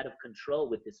out of control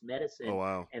with this Oh medicine,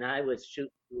 wow. and I was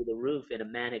shooting through the roof in a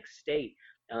manic state.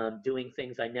 Doing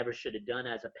things I never should have done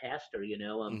as a pastor.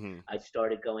 Hmm. I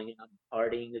started going out and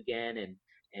partying again,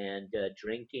 and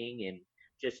drinking, and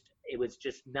just it was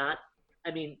just not.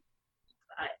 I mean,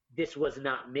 this was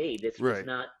not me. This was Right.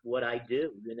 not what I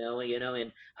do.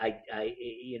 And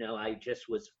I just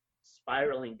was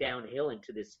spiraling downhill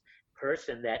into this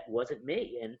person that wasn't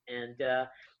me, and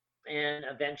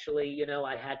eventually,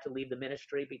 I had to leave the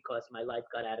ministry because my life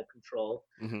got out of control.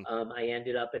 Hmm. I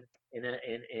ended up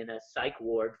in a psych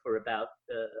ward for about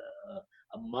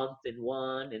a month in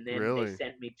one, and then they Really?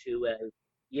 sent me to a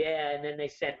yeah, and then they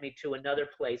sent me to another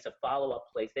place, a follow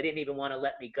up place. They didn't even want to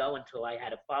let me go until I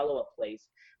had a follow up place,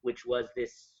 which was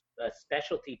this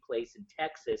specialty place in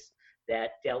Texas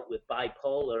that dealt with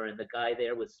bipolar, and the guy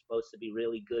there was supposed to be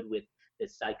really good with the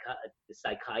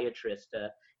psychiatrist.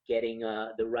 Getting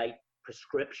the right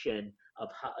prescription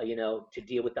to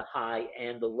deal with the high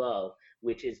and the low,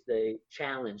 which is the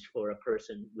challenge for a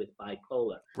person with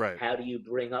bipolar. Right. How do you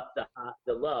bring up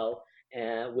the low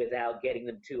without getting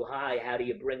them too high? How do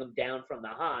you bring them down from the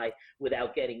high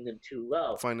without getting them too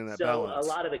low? Finding that So a balance.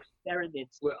 lot of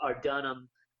experiments are done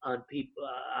on people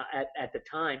at the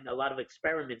time. A lot of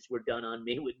experiments were done on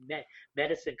me with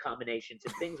medicine combinations,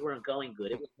 and things weren't going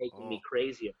good. It was making me Oh.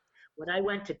 crazier. When I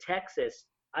went to Texas,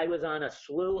 I was on a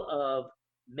slew of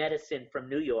medicine from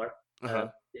New York, Uh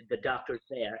huh. the doctors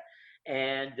there,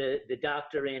 and the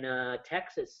doctor in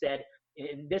Texas said,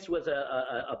 and this was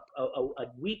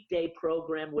a weekday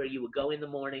program where you would go in the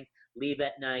morning, leave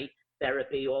at night,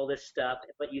 therapy, all this stuff,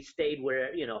 but you stayed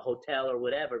where, hotel or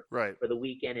whatever Right. for the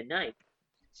weekend and night.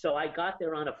 So I got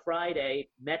there on a Friday,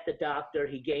 met the doctor.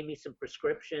 He gave me some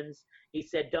prescriptions. He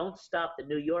said, "Don't stop the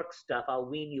New York stuff. I'll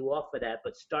wean you off of that,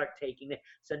 but start taking it."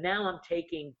 So now I'm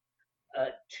taking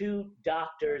two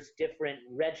doctors' different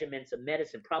regimens of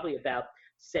medicine, probably about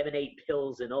 7, 8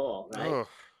 pills in all. Right?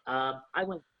 Oh.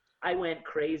 I went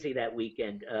crazy that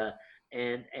weekend,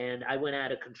 and I went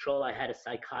out of control. I had a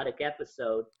psychotic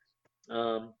episode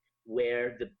um,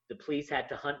 where the police had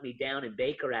to hunt me down and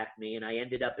Baker Act me, and I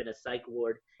ended up in a psych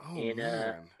ward Oh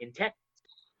man. in Texas.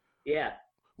 Yeah,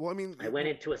 Well, I mean, I went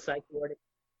into a psych ward.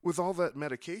 with all that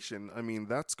medication, I mean,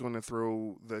 that's going to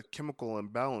throw the chemical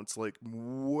imbalance like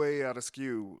way out of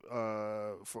skew.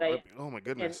 Right, Oh my and,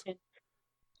 goodness. and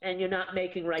and you're not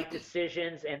making right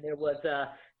decisions. And there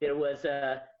was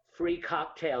free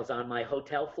cocktails on my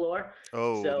hotel floor,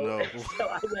 Oh so no. so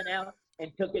I went out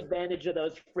and took advantage of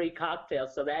those free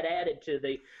cocktails. So that added to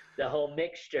the whole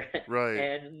mixture. Right.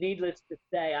 And needless to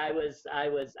say, I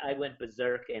went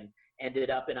berserk and ended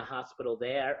up in a hospital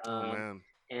there. Oh man.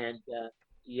 And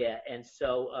yeah, and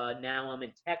so now I'm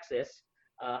in Texas.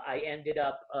 I ended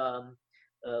up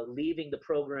leaving the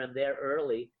program there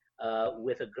early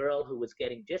with a girl who was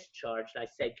getting discharged. I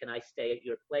said, "Can I stay at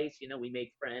your place?" We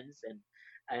made friends,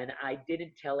 and I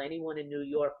didn't tell anyone in New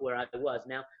York where I was.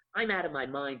 Now I'm out of my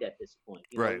mind at this point.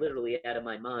 Right. Literally out of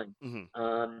my mind.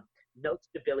 Hmm. No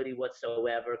stability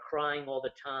whatsoever, crying all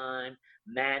the time,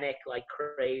 manic like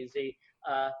crazy.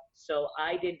 So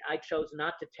I didn't. I chose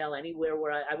not to tell anywhere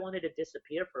where I wanted to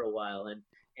disappear for a while, and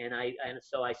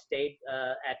so I stayed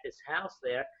at this house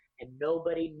there, and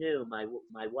nobody knew my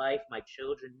wife, my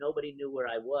children, nobody knew where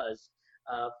I was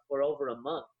for over a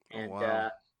month, Oh and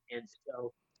wow.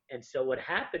 what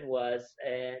happened was,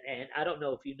 and I don't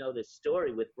know if you know this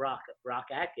story with Brock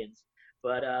Atkins,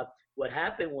 But what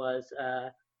happened was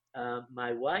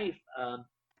my wife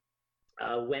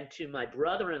went to my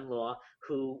brother-in-law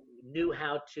who knew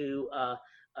how to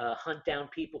hunt down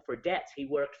people for debts. He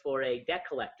worked for a debt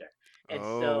collector, and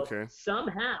Oh, so okay.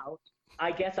 somehow,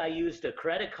 I guess I used a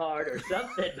credit card or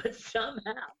something, but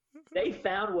somehow they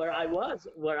found where I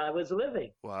was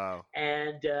living, Wow.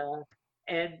 and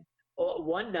and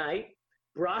one night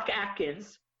Brock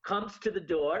Atkins comes to the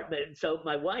door. So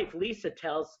my wife Lisa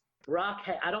tells Brock,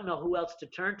 "Hey, I don't know who else to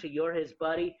turn to. You're his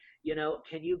buddy.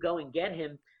 Can you go and get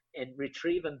him and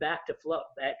retrieve him back to Florida?"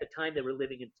 At the time, they were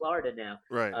living in Florida. Now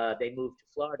Right. they moved to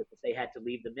Florida because they had to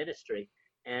leave the ministry,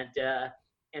 and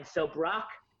so Brock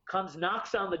comes,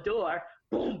 knocks on the door,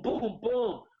 boom, boom,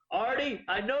 boom. Artie,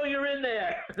 I know you're in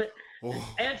there.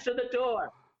 Oh. Answer the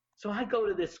door. So I go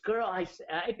to this girl.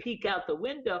 I peek out the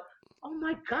window. Oh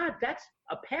my God, that's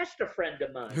a pastor friend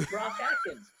of mine, Brock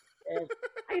Atkins.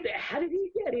 And how did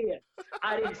he get here?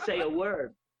 I didn't say a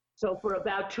word. So for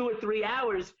about 2 or 3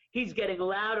 hours, he's getting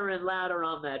louder and louder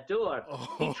on that door.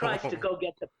 He tries to Oh. go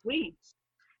get the police,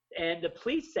 and the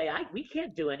police say, "We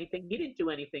can't do anything. He didn't do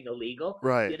anything illegal.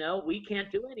 Right. We can't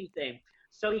do anything."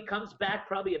 So he comes back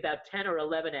probably about 10 or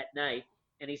 11 at night,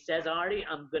 and he says, "Artie,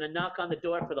 I'm going to knock on the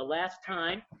door for the last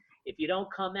time. If you don't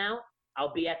come out,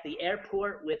 I'll be at the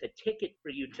airport with a ticket for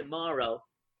you tomorrow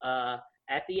uh,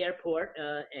 at the airport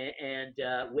and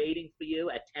waiting for you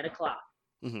at 10 o'clock."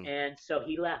 Hmm. And so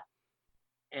he left.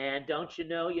 And don't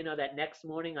that next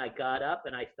morning I got up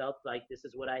and I felt like this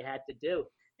is what I had to do.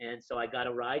 And so I got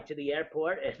a ride to the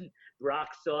airport, and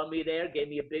Brock saw me there, gave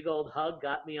me a big old hug,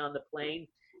 got me on the plane,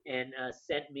 and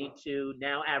sent me to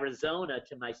now Arizona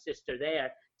to my sister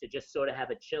there to just sort of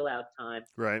have a chill out time.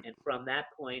 Right. And from that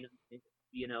point,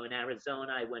 in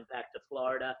Arizona, I went back to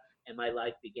Florida, and my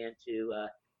life began to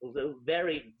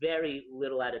very, very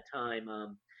little at a time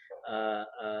uh,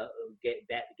 uh,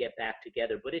 get back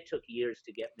together. But it took years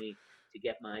to get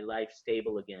my life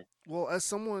stable again. Well, as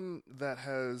someone that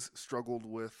has struggled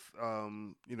with,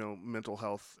 mental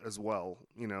health as well,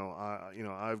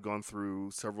 I've gone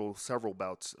through several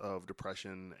bouts of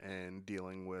depression and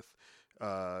dealing with,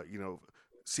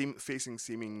 facing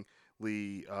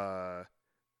seemingly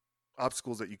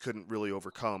obstacles that you couldn't really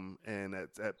overcome, and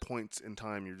at points in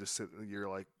time you're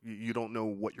like you don't know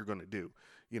what you're going to do,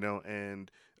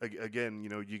 and again,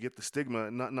 you get the stigma,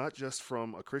 not just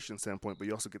from a Christian standpoint, but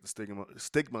you also get the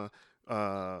stigma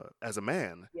as a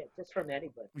man. Yeah, just from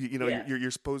anybody. You're, Yeah,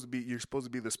 you're supposed to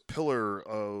be this pillar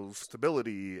of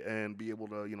stability and be able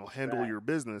to handle right, your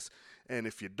business, and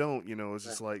if you don't, it's right.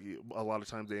 just like a lot of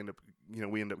times we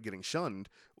end up getting shunned,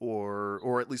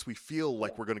 or at least we feel Yeah,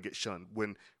 like we're going to get shunned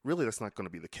when really that's not going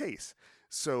to be the case.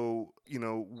 So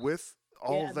with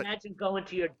all yeah. of that. Imagine going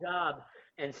to your job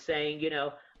and saying,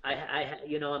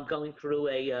 I'm going through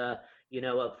I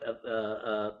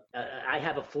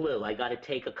have a flu. I got to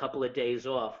take a couple of days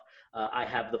off. I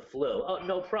have the flu. Oh,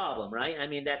 no problem, right? I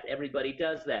mean, that everybody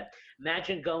does that.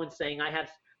 Imagine going saying,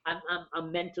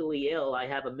 I'm mentally ill. I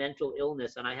have a mental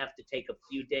illness, and I have to take a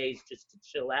few days just to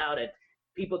chill out. And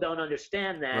people don't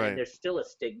understand that, and Right. there's still a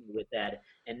stigma with that.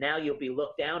 And now you'll be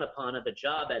looked down upon at the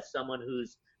job as someone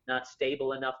who's not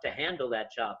stable enough to handle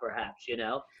that job, perhaps.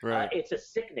 Right. It's a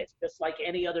sickness, just like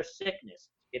any other sickness.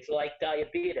 It's like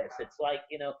diabetes. It's like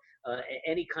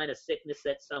any kind of sickness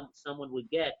that someone would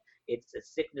get. It's a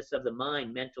sickness of the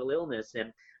mind, mental illness,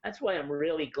 and that's why I'm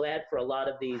really glad for a lot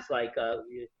of these.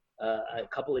 A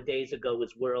couple of days ago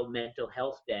was World Mental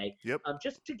Health Day, Yep.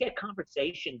 just to get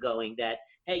conversation going. That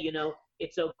hey,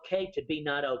 it's okay to be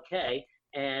not okay,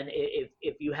 and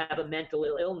if you have a mental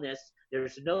illness,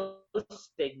 there's no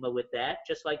stigma with that.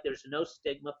 Just like there's no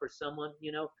stigma for someone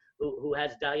who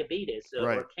has diabetes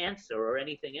Right. or cancer or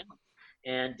anything else.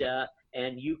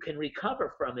 And you can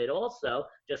recover from it also,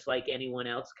 just like anyone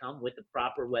else can with the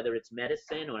proper, whether it's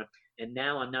medicine or. And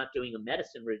now I'm not doing a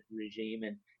medicine regime,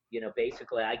 and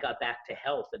basically I got back to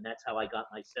health, and that's how I got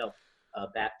myself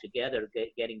back together,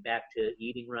 getting back to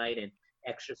eating right and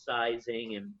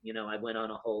exercising, and I went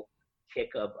on a whole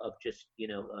kick of just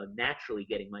naturally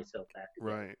getting myself back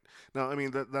together. Right. Now, I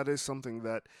mean that is something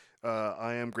that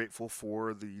I am grateful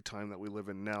for the time that we live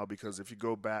in now, because if you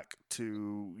go back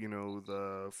to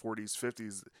the 40s,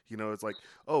 50s, it's like,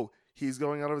 oh, he's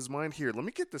going out of his mind here. Let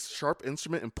me get this sharp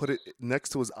instrument and put it next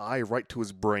to his eye, right to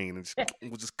his brain, and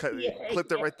we'll just Yeah, clip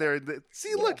that yeah, right there.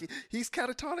 See, yeah. look, he's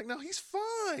catatonic now. He's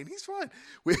fine. He's fine.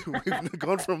 We've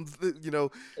gone from Isn't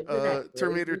that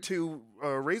Terminator crazy? 2,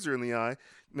 razor in the eye,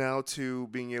 now to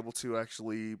being able to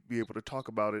actually be able to talk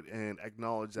about it and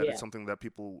acknowledge that it's Yeah, something that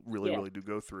people really, yeah. really do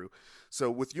go through.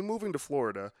 So with you moving to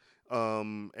Florida,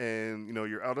 And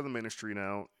you're out of the ministry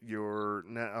now. You're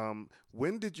now.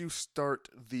 When did you start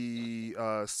the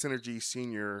Synergy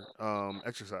Senior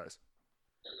exercise?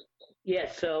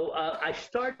 Yeah, so I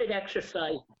started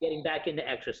exercise, getting back into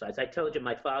exercise. I told you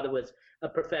my father was a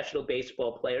professional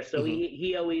baseball player, so Hmm.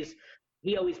 he always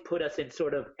put us in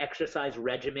sort of exercise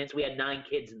regimens. We had 9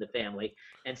 kids in the family,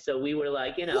 and so we were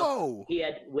like, Whoa! he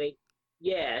had weight,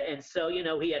 yeah, and so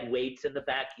he had weights in the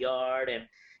backyard, and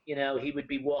he would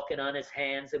be walking on his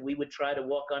hands, and we would try to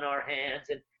walk on our hands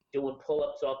and doing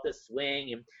pull-ups off the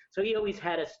swing, and so he always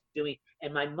had us doing.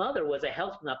 And my mother was a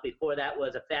health nut before that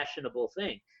was a fashionable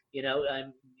thing. You know,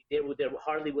 there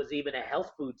hardly was even a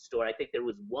health food store. I think there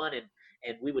was one,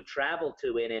 and we would travel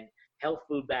to it. And health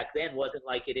food back then wasn't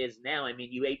like it is now. I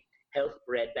mean, you ate health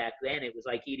bread back then. It was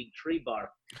like eating tree bark.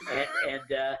 And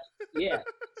yeah,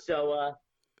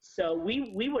 so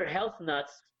we were health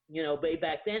nuts, way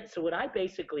back then. So what I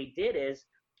basically did is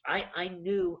I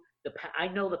knew I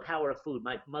know the power of food.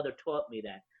 My mother taught me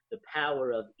that, the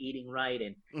power of eating right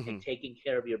and Hmm. taking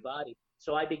care of your body.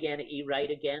 So I began to eat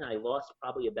right again. I lost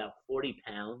probably about 40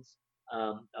 pounds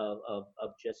of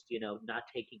just, not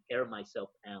taking care of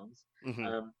myself pounds. Hmm.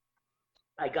 Um,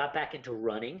 I got back into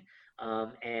running,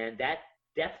 and that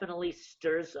definitely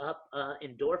stirs up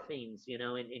endorphins,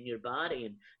 in your body,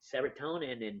 and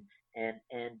serotonin, and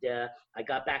I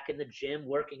got back in the gym,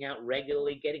 working out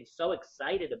regularly, getting so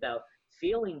excited about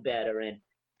feeling better and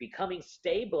becoming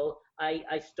stable.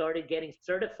 I started getting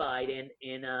certified in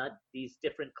these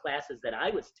different classes that I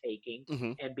was taking,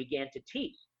 Hmm. and began to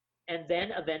teach, and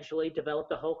then eventually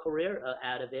developed a whole career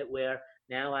out of it, where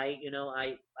now I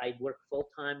work full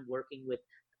time working with.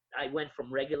 I went from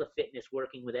regular fitness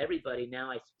working with everybody. Now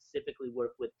I specifically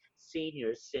work with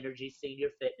seniors, Synergy Senior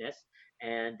Fitness,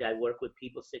 and I work with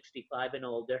people 65 and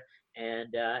older,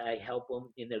 and I help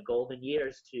them in their golden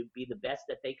years to be the best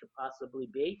that they could possibly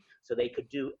be, so they could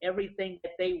do everything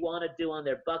that they want to do on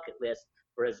their bucket list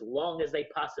for as long as they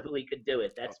possibly could do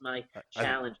it. Oh, That's my I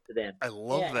challenge to them. I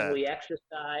love Yeah, and that. we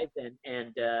exercise, and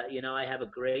I have a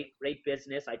great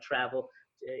business. I travel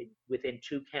within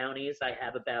 2 counties. I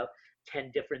have about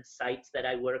 10 different sites that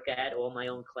I work at, all my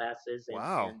own classes, and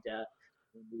Wow. and uh,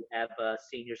 we have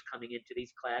seniors coming into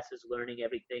these classes learning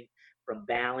everything from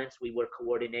balance. We work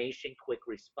coordination, quick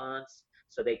response,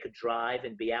 so they could drive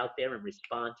and be out there and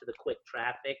respond to the quick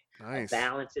traffic. Nice.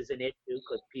 Balance is an issue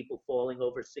because people falling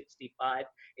over 65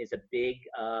 is a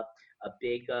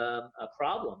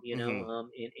problem, Hmm.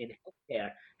 in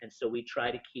healthcare. And so we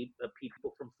try to keep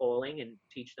people from falling and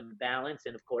teach them balance.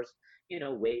 And of course,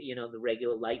 the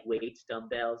regular light weights,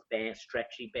 dumbbells, bands,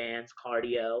 stretchy bands,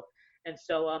 cardio. And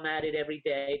so I'm at it every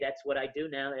day. That's what I do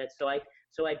now. And so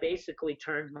I basically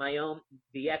turned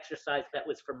the exercise that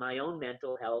was for my own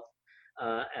mental health.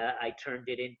 I turned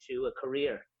it into a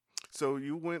career. So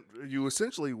you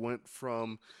essentially went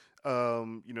from,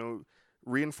 um, you know,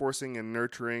 reinforcing and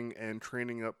nurturing and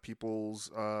training up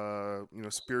people's,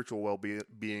 spiritual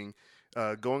well-being,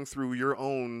 going through your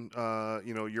own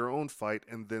fight,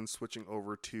 and then switching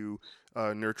over to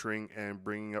nurturing and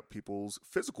bringing up people's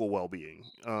physical well-being.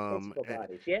 Physical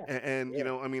bodies, yeah, And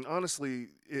yeah. I mean, honestly,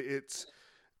 it's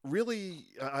really,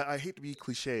 I hate to be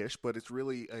cliche-ish, but it's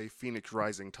really a phoenix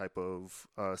rising type of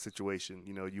situation.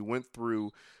 You went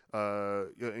through,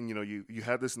 and you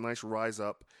had this nice rise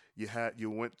up. You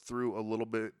went through a little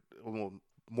bit, well,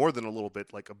 more than a little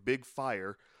bit, like a big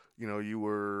fire. You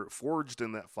were forged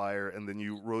in that fire, and then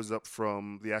you rose up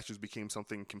from the ashes, became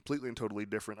something completely and totally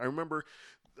different. I remember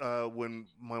when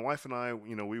my wife and I,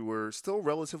 we were still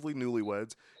relatively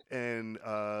newlyweds, and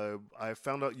I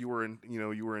found out you were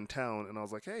in town, and I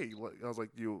was like, hey, I was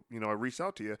like, I reached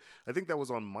out to you. I think that was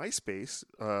on MySpace,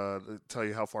 to tell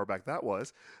you how far back that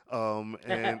was, and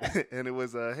and it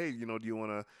was, hey, do you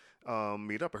want to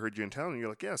meet up? I heard you in town, and you're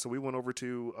like, yeah. So we went over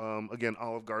to, again,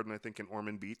 Olive Garden, I think in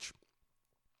Ormond Beach,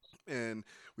 and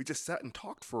we just sat and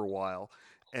talked for a while.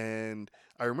 And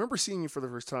I remember seeing you for the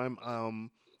first time.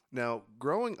 Now,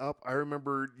 growing up, I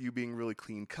remember you being really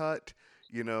clean cut.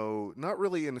 Not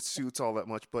really in suits all that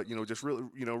much, but just really,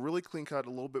 really clean cut, a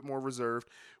little bit more reserved.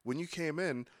 When you came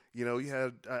in, you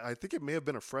had, I think it may have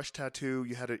been a fresh tattoo.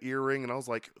 You had an earring, and I was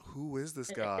like, "Who is this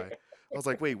guy?" I was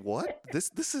like, "Wait, what?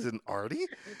 This is an Artie?"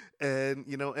 And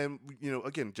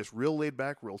again, just real laid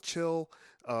back, real chill.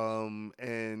 And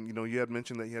you had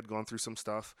mentioned that you had gone through some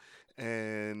stuff,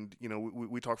 and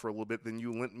we talked for a little bit. Then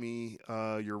you lent me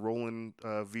your Roland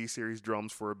V series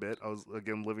drums for a bit. I was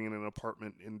again living in an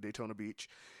apartment in Daytona Beach,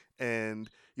 and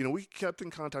we kept in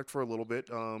contact for a little bit.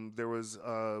 There was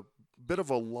a bit of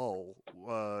a lull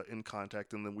in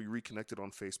contact, and then we reconnected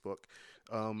on Facebook.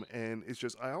 And it's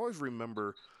just I always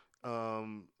remember.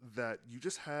 that you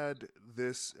just had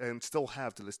this, and still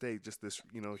have to this day, just this,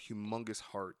 humongous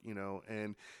heart,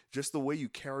 and just the way you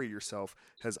carry yourself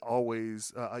has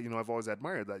always, I've always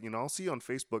admired that. I'll see on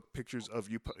Facebook pictures of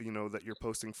you, that you're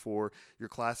posting for your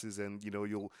classes, and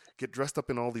you'll get dressed up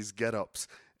in all these get-ups,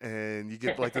 and you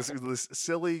get like this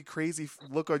silly, crazy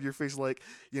look on your face, like,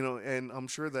 and I'm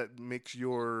sure that makes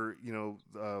your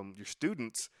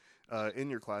students in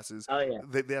your classes, Oh yeah.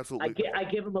 they absolutely. I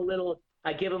give him a little.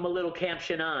 I give him a little Camp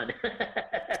Shannon.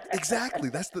 Exactly.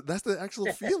 That's the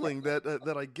actual feeling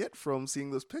that I get from seeing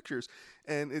those pictures,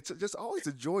 and it's just always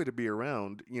a joy to be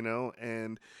around.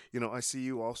 And I see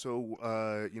you also.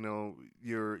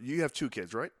 You have two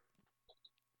kids, right?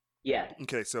 Yeah,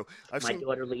 Okay, so I've my seen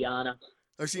daughter Liana.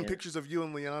 I've seen Yeah, pictures of you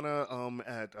and Liana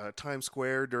at Times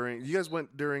Square during. You guys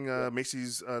went during yeah,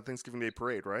 Macy's Thanksgiving Day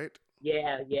parade, right?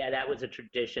 yeah, yeah. That was a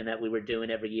tradition that we were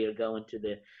doing every year, going to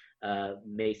the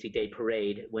Macy Day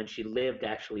Parade when she lived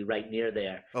actually right near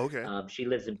there. Okay, She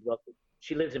lives in Brooklyn.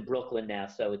 She lives in Brooklyn now,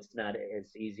 so it's not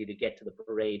as easy to get to the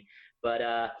parade. But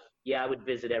yeah, I would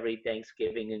visit every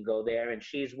Thanksgiving and go there. And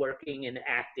she's working in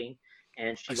acting,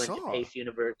 and I she went to saw. Pace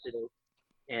University,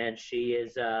 and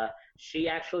she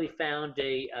actually found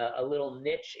a little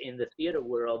niche in the theater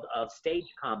world of stage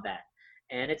combat,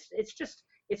 and it's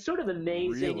sort of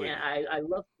amazing, and Really? I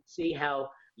love to see how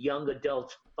young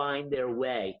adults find their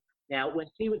way. Now, when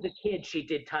she was a kid, she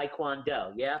did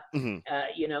taekwondo, yeah, Hmm.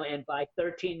 and by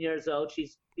 13 years old,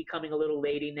 she's becoming a little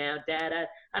lady now. Dad,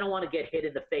 I don't want to get hit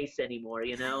in the face anymore,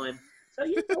 and so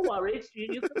no worries,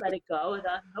 you can let it go,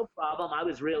 no problem. I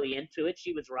was really into it.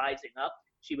 She was rising up.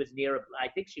 She was near, I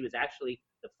think she was actually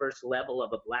the first level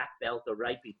of a black belt or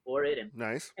right before it. And,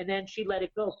 Nice. and then she let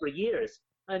it go for years.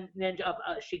 And then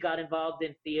she got involved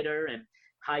in theater and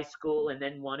high school and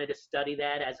then wanted to study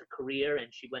that as a career. And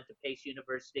she went to Pace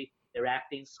University, their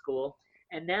acting school.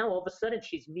 And now all of a sudden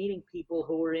she's meeting people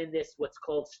who are in this, what's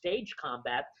called stage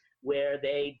combat, where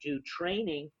they do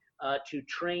training to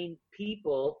train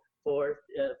people for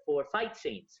fight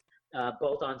scenes,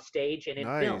 both on stage and in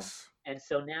film. Nice. And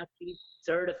so now she's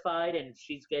certified and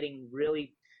she's getting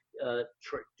really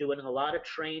doing a lot of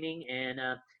training and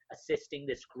assisting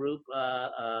this group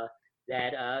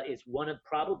that is one of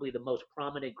probably the most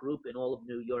prominent group in all of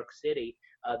New York City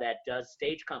that does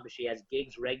stage comedy. She has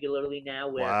gigs regularly now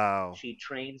where Wow. she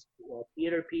trains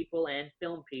theater people and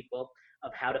film people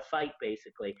of how to fight,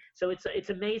 basically. So it's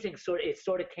amazing. It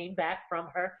sort of came back from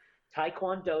her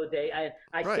Taekwondo day. I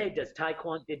Right. say, does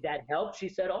Taekwondo, did that help? She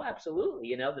said, oh,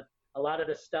 absolutely. A lot of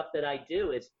the stuff that I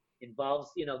do is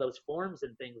involves those forms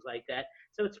and things like that.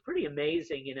 So it's pretty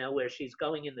amazing, where she's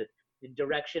going in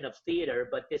direction of theater,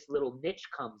 but this little niche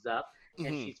comes up,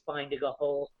 and Hmm. she's finding a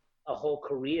whole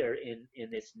career in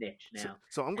this niche So, now.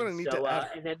 so I'm And gonna need so to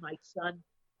add. and then my son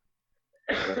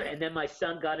and then my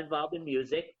son got involved in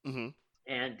music, Hmm.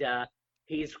 and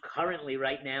he's currently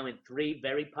right now in three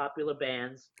very popular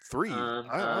bands. Three. Um,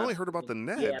 I uh, only heard about the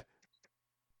yeah, Ned.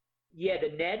 yeah, the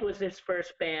Ned was his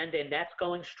first band, and that's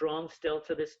going strong still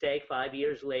to this day, 5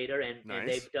 years later, and Nice.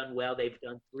 they've done well. They've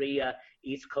done three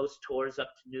East Coast tours up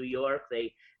to New York.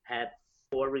 They have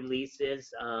four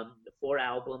releases, four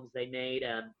albums they made.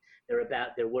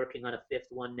 They're working on a fifth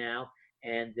one now,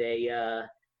 and they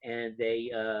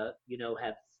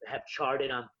have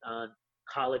charted on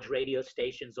college radio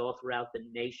stations all throughout the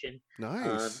nation,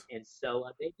 Nice. and so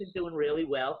they've been doing really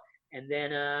well. And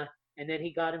then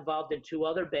he got involved in two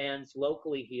other bands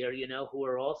locally here, who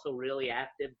are also really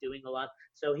active, doing a lot.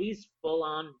 So he's full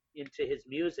on into his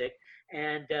music,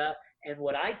 and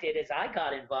what I did is I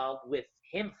got involved with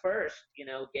him first,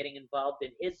 getting involved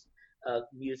in his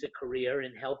music career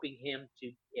and helping him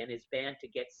to and his band to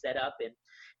get set up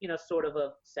in, sort of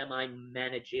a semi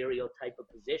managerial type of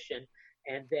position.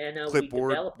 And then we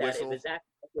Clipboard developed that. It whistle. was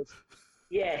actually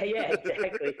yeah, yeah,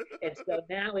 exactly. And so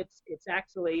now it's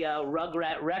actually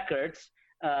Rugrat Records,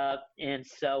 and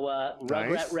so Rugrat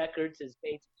Nice. Records is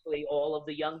basically all of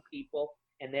the young people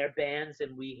and their bands,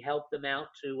 and we help them out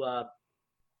to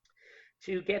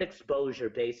get exposure.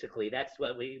 Basically, that's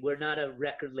what we're not a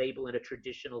record label in a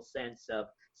traditional sense of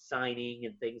signing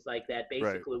and things like that. Right.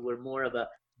 Basically, we're more of a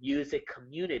music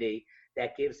community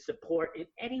that gives support in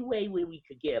any way we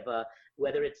could give,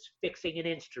 whether it's fixing an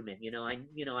instrument.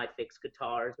 I fix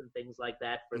guitars and things like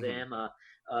that for Hmm. them.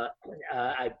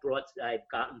 I've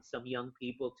gotten some young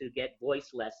people to get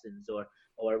voice lessons or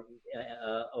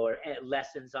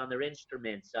lessons on their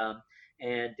instruments,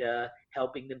 and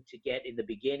helping them to get in the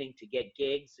beginning to get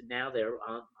gigs. And now they're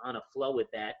on a flow with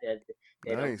that.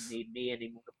 They don't Nice. need me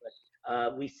anymore.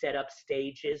 But we set up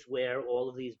stages where all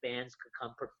of these bands could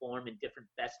come perform in different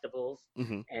festivals,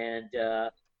 Hmm. and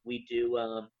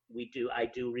I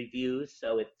do reviews.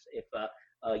 So if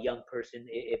a young person,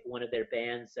 if one of their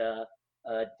bands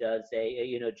does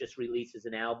just releases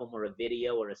an album or a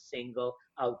video or a single,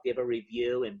 I'll give a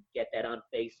review and get that on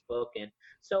Facebook. And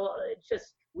so it's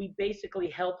just we basically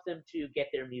help them to get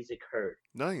their music heard.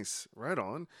 Nice, right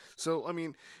on. So, I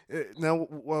mean, now,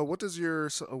 what does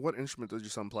what instrument does your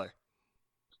son play?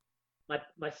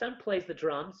 My son plays the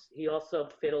drums. He also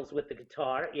fiddles with the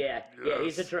guitar. Yeah, yeah,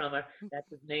 he's a Yes. drummer. That's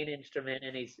his main instrument,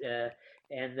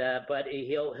 and but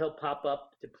he'll pop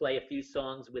up to play a few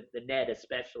songs with the Ned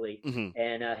especially, Hmm.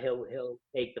 and he'll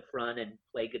take the front and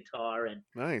play guitar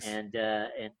Nice. and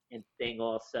sing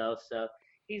also. So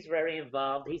he's very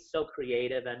involved. He's so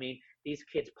creative. I mean, these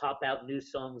kids pop out new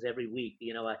songs every week.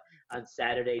 On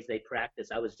Saturdays they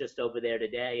practice. I was just over there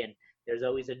today, and there's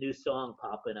always a new song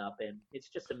popping up, and it's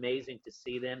just amazing to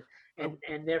see them I,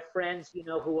 and their friends,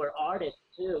 who are artists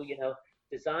too,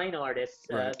 design artists.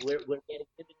 right. We're getting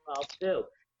them involved too,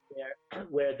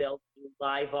 where they'll do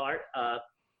live art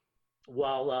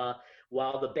while uh,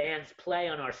 while the bands play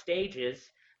on our stages.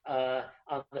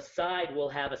 On the side, we'll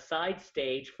have a side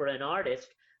stage for an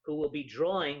artist who will be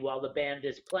drawing while the band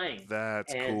is playing,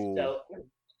 That's and cool. so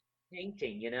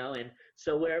painting, and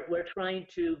so we're trying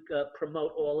to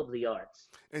promote all of the arts.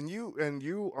 And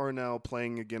you are now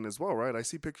playing again as well, right? I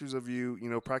see pictures of you,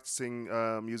 practicing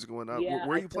music and whatnot. Yeah, Where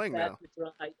are I you took playing back now? the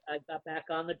drum. I got back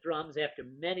on the drums after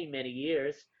many, many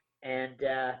years, and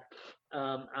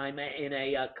I'm in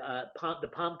the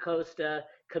Palm Coast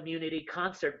Community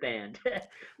Concert Band,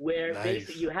 where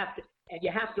basically Nice. you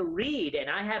have to read, and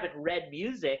I haven't read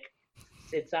music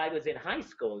since I was in high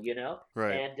school,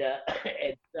 Right. and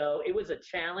and so it was a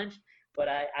challenge, but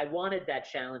I wanted that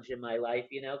challenge in my life,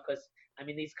 because I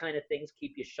mean these kind of things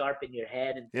keep you sharp in your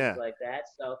head and things Yeah. like that.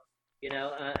 So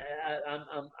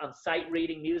I'm sight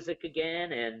reading music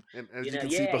again, and And as you can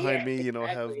see yeah, behind yeah, me,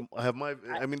 exactly. I have my.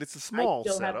 I I mean, it's a I small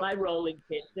still have my setup, rolling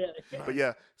pin. but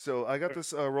yeah. So I got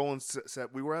this rolling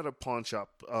set. We were at a pawn shop,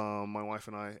 my wife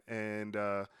and I, and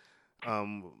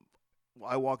um,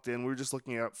 I walked in. We were just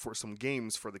looking out for some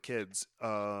games for the kids,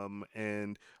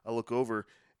 and I look over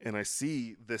and I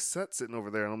see this set sitting over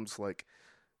there, and I'm just like,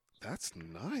 that's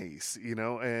nice,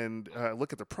 And I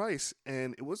look at the price,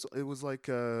 and it was like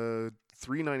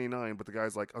 $3.99, but the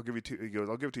guy's like, I'll give you two. He goes,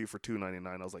 I'll give it to you for $2.99.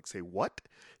 I was like, say what?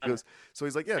 He goes, so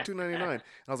he's like, yeah, $2.99. And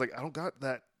I was like, I don't got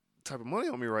that type of money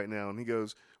on me right now. And he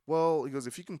goes, well, he goes,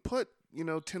 if you can put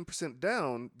 10%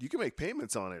 down, you can make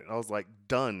payments on it. And I was like,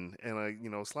 done. And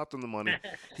I slapped him the money.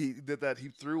 He did that. He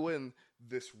threw in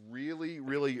this really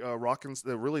really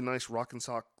really nice rock and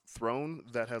sock throne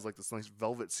that has like this nice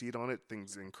velvet seat on it.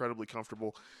 Things incredibly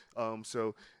comfortable.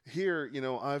 So here,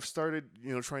 I've started,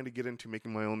 trying to get into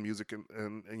making my own music,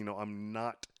 and I'm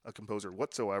not a composer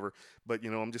whatsoever, but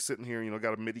I'm just sitting here,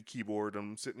 got a MIDI keyboard.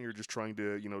 I'm sitting here just trying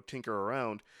to, tinker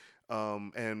around.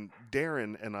 And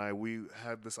Darren and we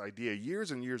had this idea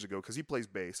years and years ago because he plays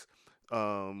bass.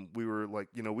 We were like,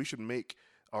 we should make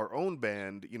our own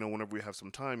band, whenever we have some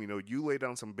time, you lay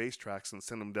down some bass tracks and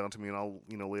send them down to me, and I'll,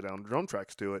 lay down drum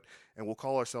tracks to it, and we'll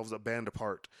call ourselves a band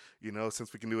apart,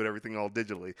 since we can do it everything all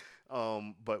digitally.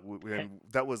 But and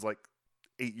that was like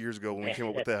 8 years ago when we came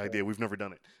up with That's that great. idea. We've never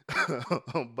done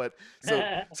it. But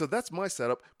so that's my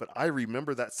setup. But I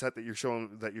remember that set that you're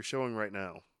showing right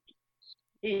now.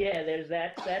 Yeah, there's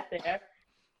that set there.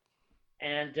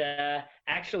 And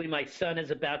actually, my son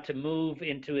is about to move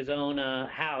into his own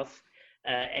house,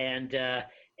 and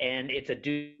it's a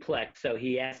duplex. So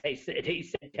he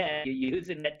said, "Dad, you're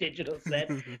using that digital set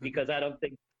because I don't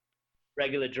think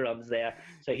regular drums there."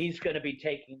 So he's going to be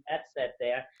taking that set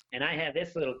there, and I have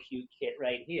this little cute kit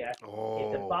right here. It's a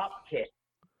Oh, bop kit.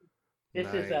 This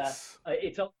is nice.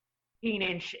 it's a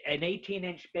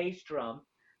 18-inch bass drum,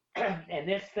 and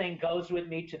this thing goes with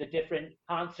me to the different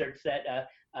concerts that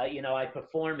I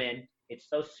perform in. It's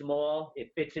so small;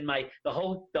 it fits in the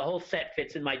whole set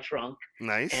fits in my trunk,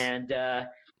 Nice. and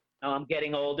I'm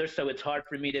getting older, so it's hard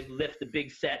for me to lift the big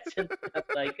sets and stuff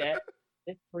like that.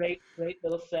 This great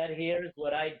little set here is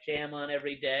what I jam on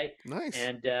every day, Nice.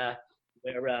 and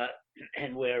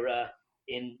we're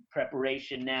in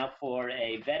preparation now for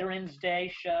a Veterans Day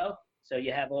show. So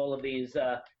you have all of these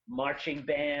marching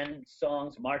band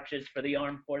songs, marches for the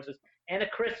armed forces, and a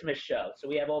Christmas show. So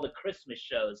we have all the Christmas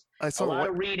shows. I A saw lot what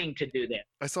of reading to do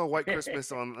I saw White there.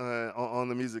 Christmas on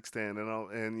the music stand,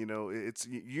 and you know it's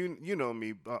you know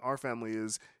me. Our family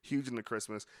is huge into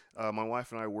Christmas. My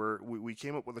wife and I we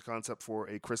came up with a concept for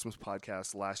a Christmas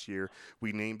podcast last year.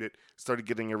 We named it, started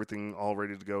getting everything all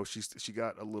ready to go. She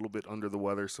got a little bit under the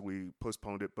weather, so we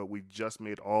postponed it. But we just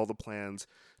made all the plans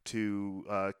to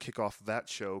kick off that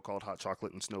show called Hot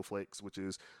Chocolate and Snowflakes, which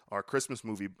is our Christmas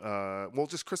movie. Well,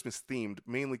 just Christmas themed,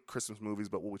 mainly Christmas movies,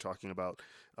 but we'll be talking about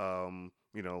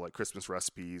you know, like Christmas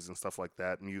recipes and stuff like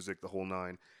that, music, the whole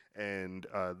nine. And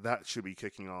that should be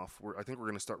kicking off. I think we're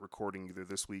going to start recording either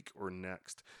this week or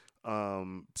next.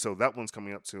 So that one's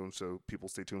coming up soon. So people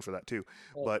stay tuned for that too.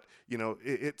 Oh, But you know,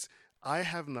 it's I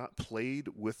have not played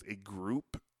with a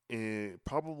group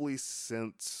probably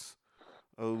since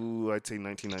I'd say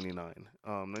 1999.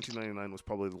 1999 was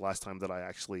probably the last time that I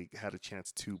actually had a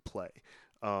chance to play.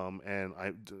 And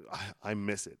I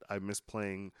miss it. I miss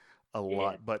playing a yeah,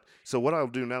 lot. But so what I'll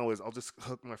do now is I'll just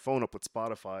hook my phone up with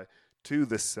Spotify to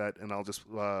this set, and I'll just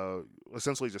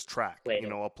essentially just track. played You it.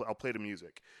 know, I'll play the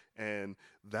music, and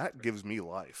that gives me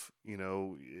life. You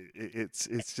know,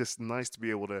 it's just nice to be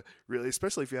able to really,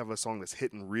 especially if you have a song that's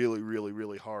hitting really, really,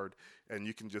 really hard, and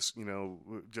you can just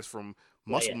just from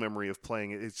Play muscle it. memory of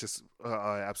playing it, it's just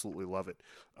I absolutely love it.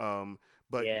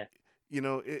 But Yeah. you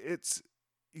know, it's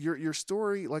your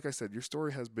story. Like I said, your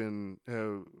story has been.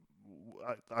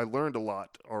 I learned a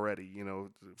lot already, you know,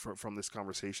 from this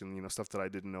conversation, you know, stuff that I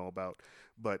didn't know about.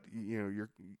 But you know,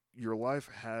 your life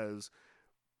has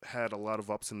had a lot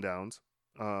of ups and downs,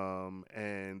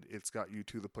 and it's got you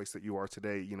to the place that you are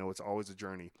today. You know, it's always a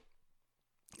journey.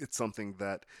 It's something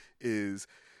that is,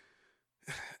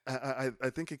 I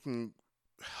think it can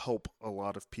help a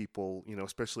lot of people, you know,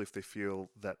 especially if they feel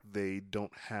that they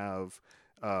don't have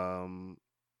um,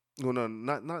 well, no,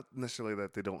 not necessarily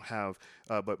that they don't have,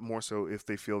 but more so if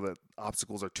they feel that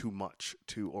obstacles are too much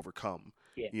to overcome.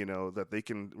 Yeah. You know, that they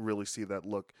can really see that.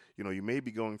 Look, you know, you may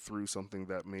be going through something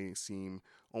that may seem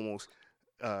almost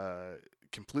uh,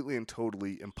 completely and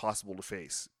totally impossible to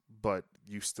face, but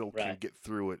you still can Right. get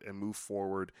through it and move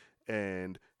forward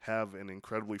and have an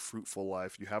incredibly fruitful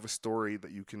life. You have a story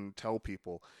that you can tell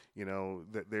people. You know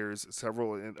that there's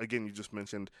several. And again, you just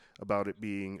mentioned about it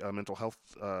being a mental health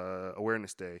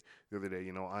awareness day the other day.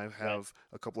 You know, I Right. have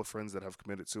a couple of friends that have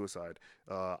committed suicide.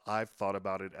 I've thought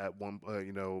about it at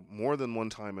you know, more than one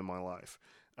time in my life.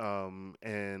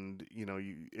 And you know,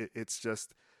 it's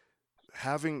just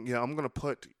having, you know, I'm going to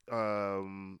put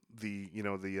the, you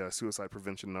know, the suicide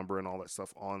prevention number and all that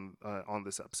stuff on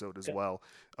this episode as Okay. well,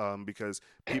 because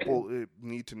people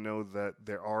need to know that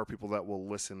there are people that will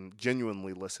listen,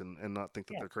 genuinely listen, and not think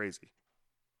that Yeah. they're crazy.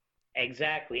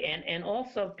 Exactly. And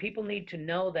also people need to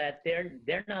know that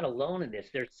they're not alone in this.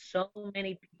 There's so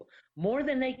many people, more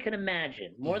than they can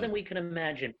imagine, more Hmm. than we can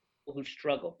imagine, people who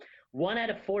struggle. One out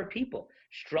of four people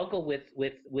struggle with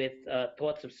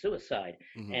thoughts of suicide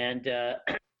Hmm. and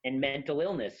and mental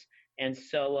illness. And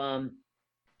so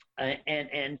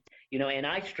and you know, and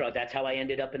I struggled. That's how I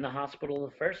ended up in the hospital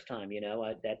the first time. You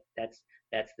know,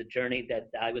 that's the journey that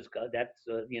I was. That's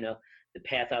you know, the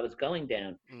path I was going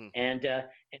down. Hmm. And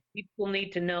people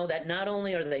need to know that not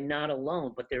only are they not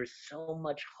alone, but there's so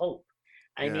much hope.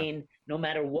 I Yeah. mean, no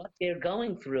matter what they're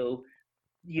going through,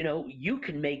 you know, you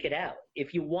can make it out.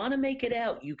 If you want to make it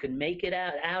out, you can make it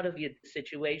out of your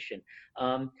situation.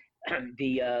 Um,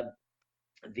 the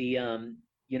the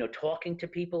you know, talking to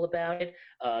people about it.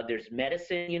 There's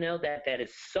medicine, you know, that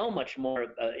is so much more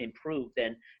improved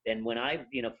than when I,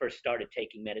 you know, first started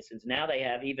taking medicines. Now they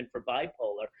have, even for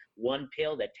bipolar, one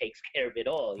pill that takes care of it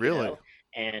all, you Really. know.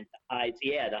 And highs,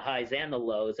 yeah, the highs and the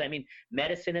lows. I mean,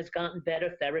 medicine has gotten better,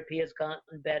 therapy has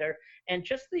gotten better, and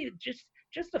just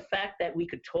the fact that we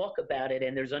could talk about it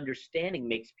and there's understanding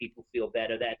makes people feel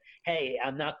better. That, hey,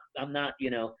 I'm not, you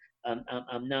know,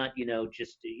 I'm not, you know,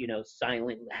 just, you know,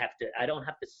 silent. I don't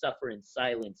have to suffer in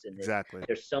silence in this. Exactly.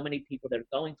 There's so many people that are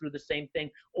going through the same thing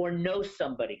or know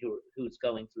somebody who's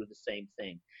going through the same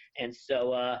thing. And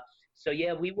so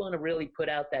yeah, we want to really put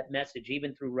out that message,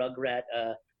 even through Rugrat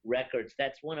Records.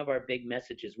 That's one of our big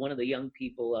messages. One of the young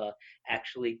people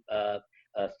actually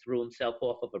threw himself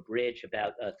off of a bridge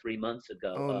about 3 months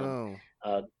ago. Oh no.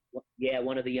 Uh, yeah,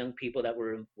 one of the young people that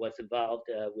was involved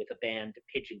with a band,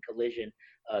 Pigeon Collision,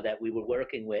 that we were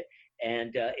working with,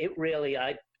 and it really,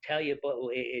 I tell you, but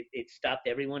it stopped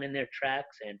everyone in their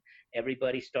tracks, and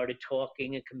everybody started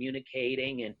talking and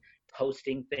communicating and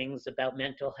posting things about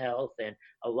mental health, and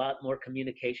a lot more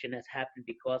communication has happened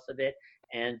because of it.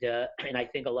 And I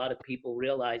think a lot of people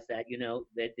realize that, you know,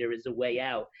 that there is a way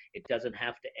out. It doesn't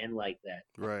have to end like that.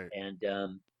 Right. And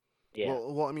Yeah.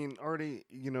 Well, I mean, Artie,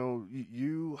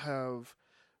 you have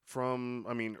from,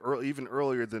 I mean, even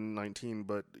earlier than 19,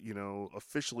 but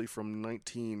officially from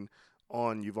 19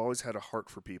 on, you've always had a heart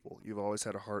for people. You've always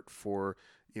had a heart for,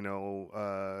 you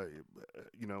know,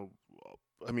 you know,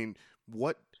 I mean,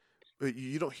 what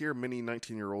you don't hear many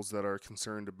 19-year-olds that are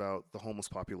concerned about the homeless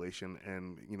population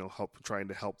and help trying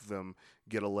to help them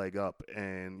get a leg up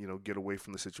and get away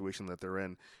from the situation that they're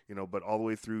in, but all the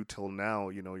way through till now,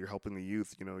 you're helping the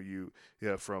youth,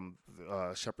 yeah, from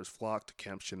Shepherd's Flock to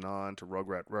Camp Shannon to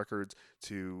Rugrat Records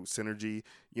to Synergy.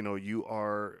 You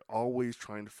are always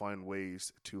trying to find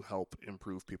ways to help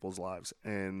improve people's lives,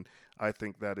 and I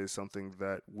think that is something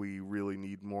that we really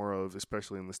need more of,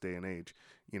 especially in this day and age.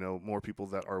 More people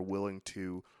that are willing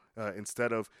to,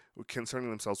 instead of concerning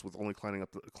themselves with only climbing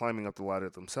up the ladder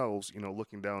themselves,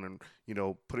 looking down and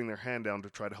putting their hand down to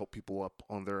try to help people up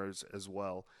on theirs as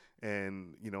well.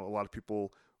 And a lot of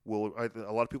people will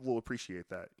appreciate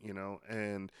that,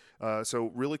 and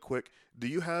so really quick, do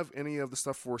you have any of the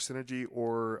stuff for Synergy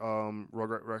or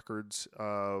Rugrat Records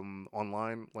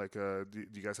online? Like, do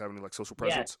you guys have any like social Yeah.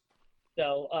 presence?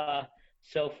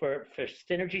 So, for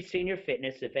Synergy Senior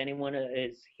Fitness, if anyone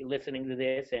is listening to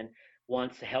this and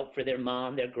wants help for their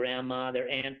mom, their grandma, their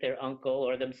aunt, their uncle,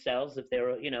 or themselves, if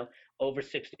they're over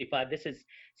 65, this is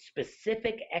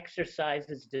specific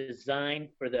exercises designed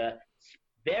for the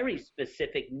very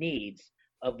specific needs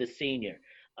of the senior,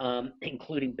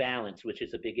 including balance, which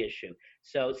is a big issue.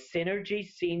 So,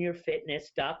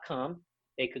 synergyseniorfitness.com.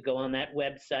 They could go on that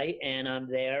website, and I'm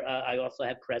there. I also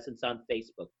have presence on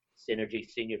Facebook. Synergy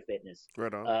Senior Fitness.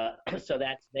 Right on. So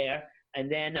that's there.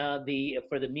 And then the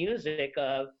for the music,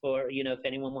 for if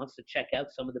anyone wants to check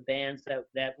out some of the bands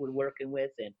that we're working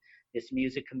with and this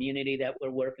music community that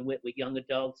we're working with young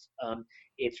adults,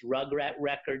 it's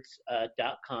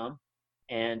rugratrecords.com,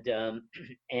 and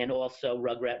also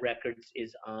Rugrat Records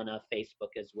is on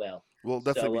Facebook as well. We'll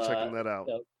definitely So be checking that out.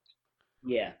 so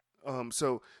yeah,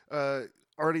 So,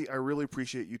 Artie, I really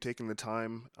appreciate you taking the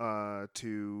time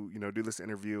to do this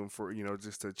interview and for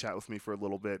just to chat with me for a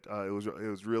little bit. It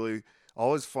was really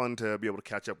always fun to be able to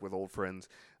catch up with old friends,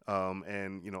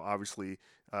 and obviously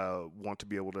want to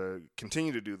be able to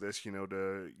continue to do this.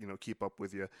 To keep up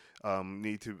with you.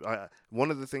 Need to.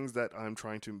 One of the things that I'm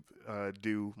trying to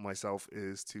do myself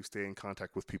is to stay in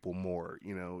contact with people more.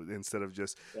 Instead of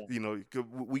just yeah,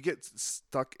 we get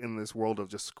stuck in this world of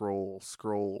just scroll,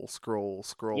 scroll, scroll,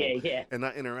 scroll, yeah, yeah, and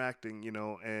not interacting.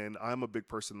 And I'm a big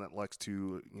person that likes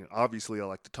to, obviously I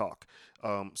like to talk.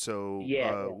 So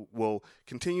yeah, yeah, we'll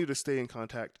continue to stay in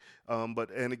contact.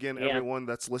 And again, yeah. everyone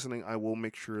that's listening, I will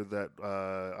make sure that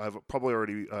I've probably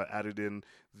already added in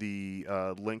the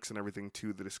links and everything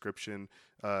to the description,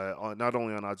 not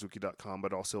only on Adzuki.com,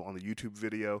 but also on the YouTube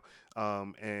video.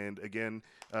 And again,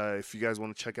 if you guys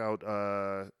want to check out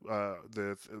the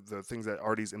things that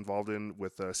Artie's involved in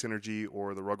with Synergy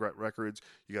or the Rugrat Records,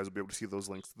 you guys will be able to see those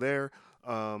links there.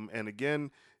 And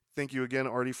again, thank you again,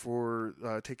 Artie, for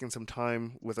taking some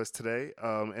time with us today.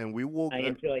 And we will. I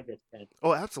enjoyed this, Ken.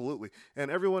 Oh, absolutely. And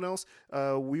everyone else,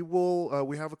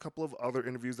 we have a couple of other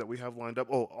interviews that we have lined up.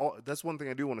 That's one thing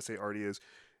I do want to say, Artie, is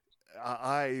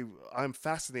I'm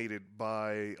fascinated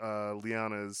by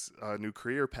Liana's new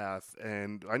career path,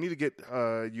 and I need to get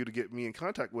you to get me in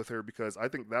contact with her because I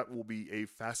think that will be a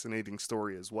fascinating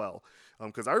story as well.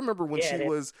 Because I remember when Yeah, she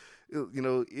was,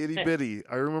 itty bitty.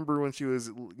 I remember when she was,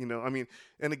 I mean,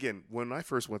 and again, when I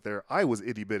first went there, I was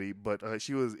itty bitty, but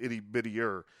she was itty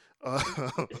bittier.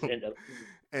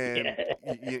 And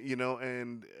yeah,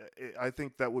 and I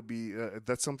think that would be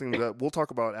that's something that we'll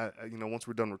talk about once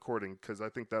we're done recording, because I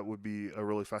think that would be a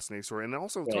really fascinating story, and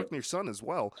also right. talking to your son as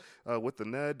well, with the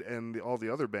Ned and all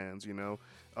the other bands,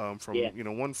 from Yeah,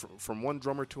 from one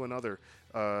drummer to another.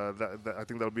 That I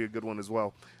think that'll be a good one as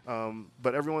well.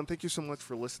 But everyone, thank you so much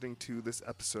for listening to this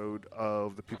episode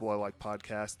of the People I Like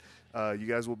podcast. You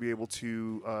guys will be able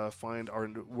to find our.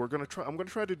 I'm gonna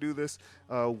try to do this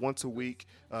once a week.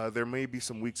 There may be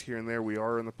some weeks here and there. We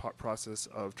are in the process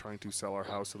of trying to sell our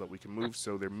house so that we can move.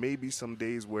 So there may be some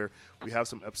days where we have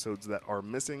some episodes that are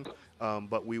missing.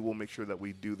 But we will make sure that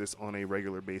we do this on a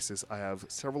regular basis. I have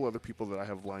several other people that I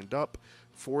have lined up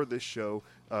for this show.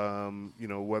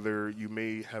 Whether you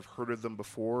may have heard of them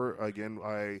before. Again,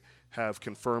 I have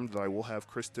confirmed that I will have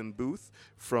Kristen Booth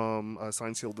from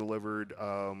Signed, Sealed, Delivered.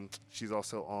 She's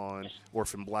also on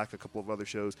Orphan Black, a couple of other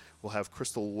shows. We'll have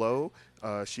Crystal Lowe.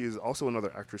 She is also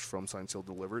another actress from Signed, Sealed,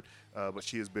 Delivered, but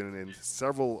she has been in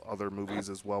several other movies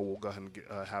as well. We'll go ahead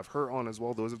and have her on as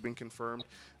well. Those have been confirmed.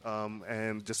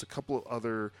 And just a couple of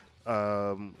other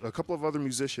a couple of other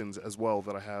musicians as well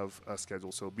that I have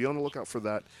scheduled. So be on the lookout for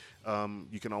that.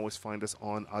 You can always find us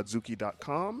on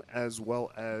adzuki.com as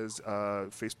well as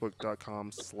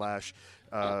facebook.com slash.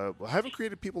 I haven't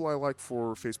created People I Like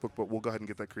for Facebook, but we'll go ahead and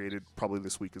get that created probably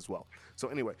this week as well. So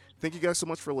anyway, thank you guys so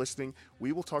much for listening.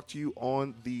 We will talk to you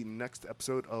on the next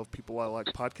episode of People I Like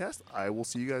podcast. I will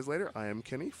see you guys later. I am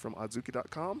Kenny from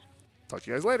adzuki.com. Talk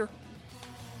to you guys later.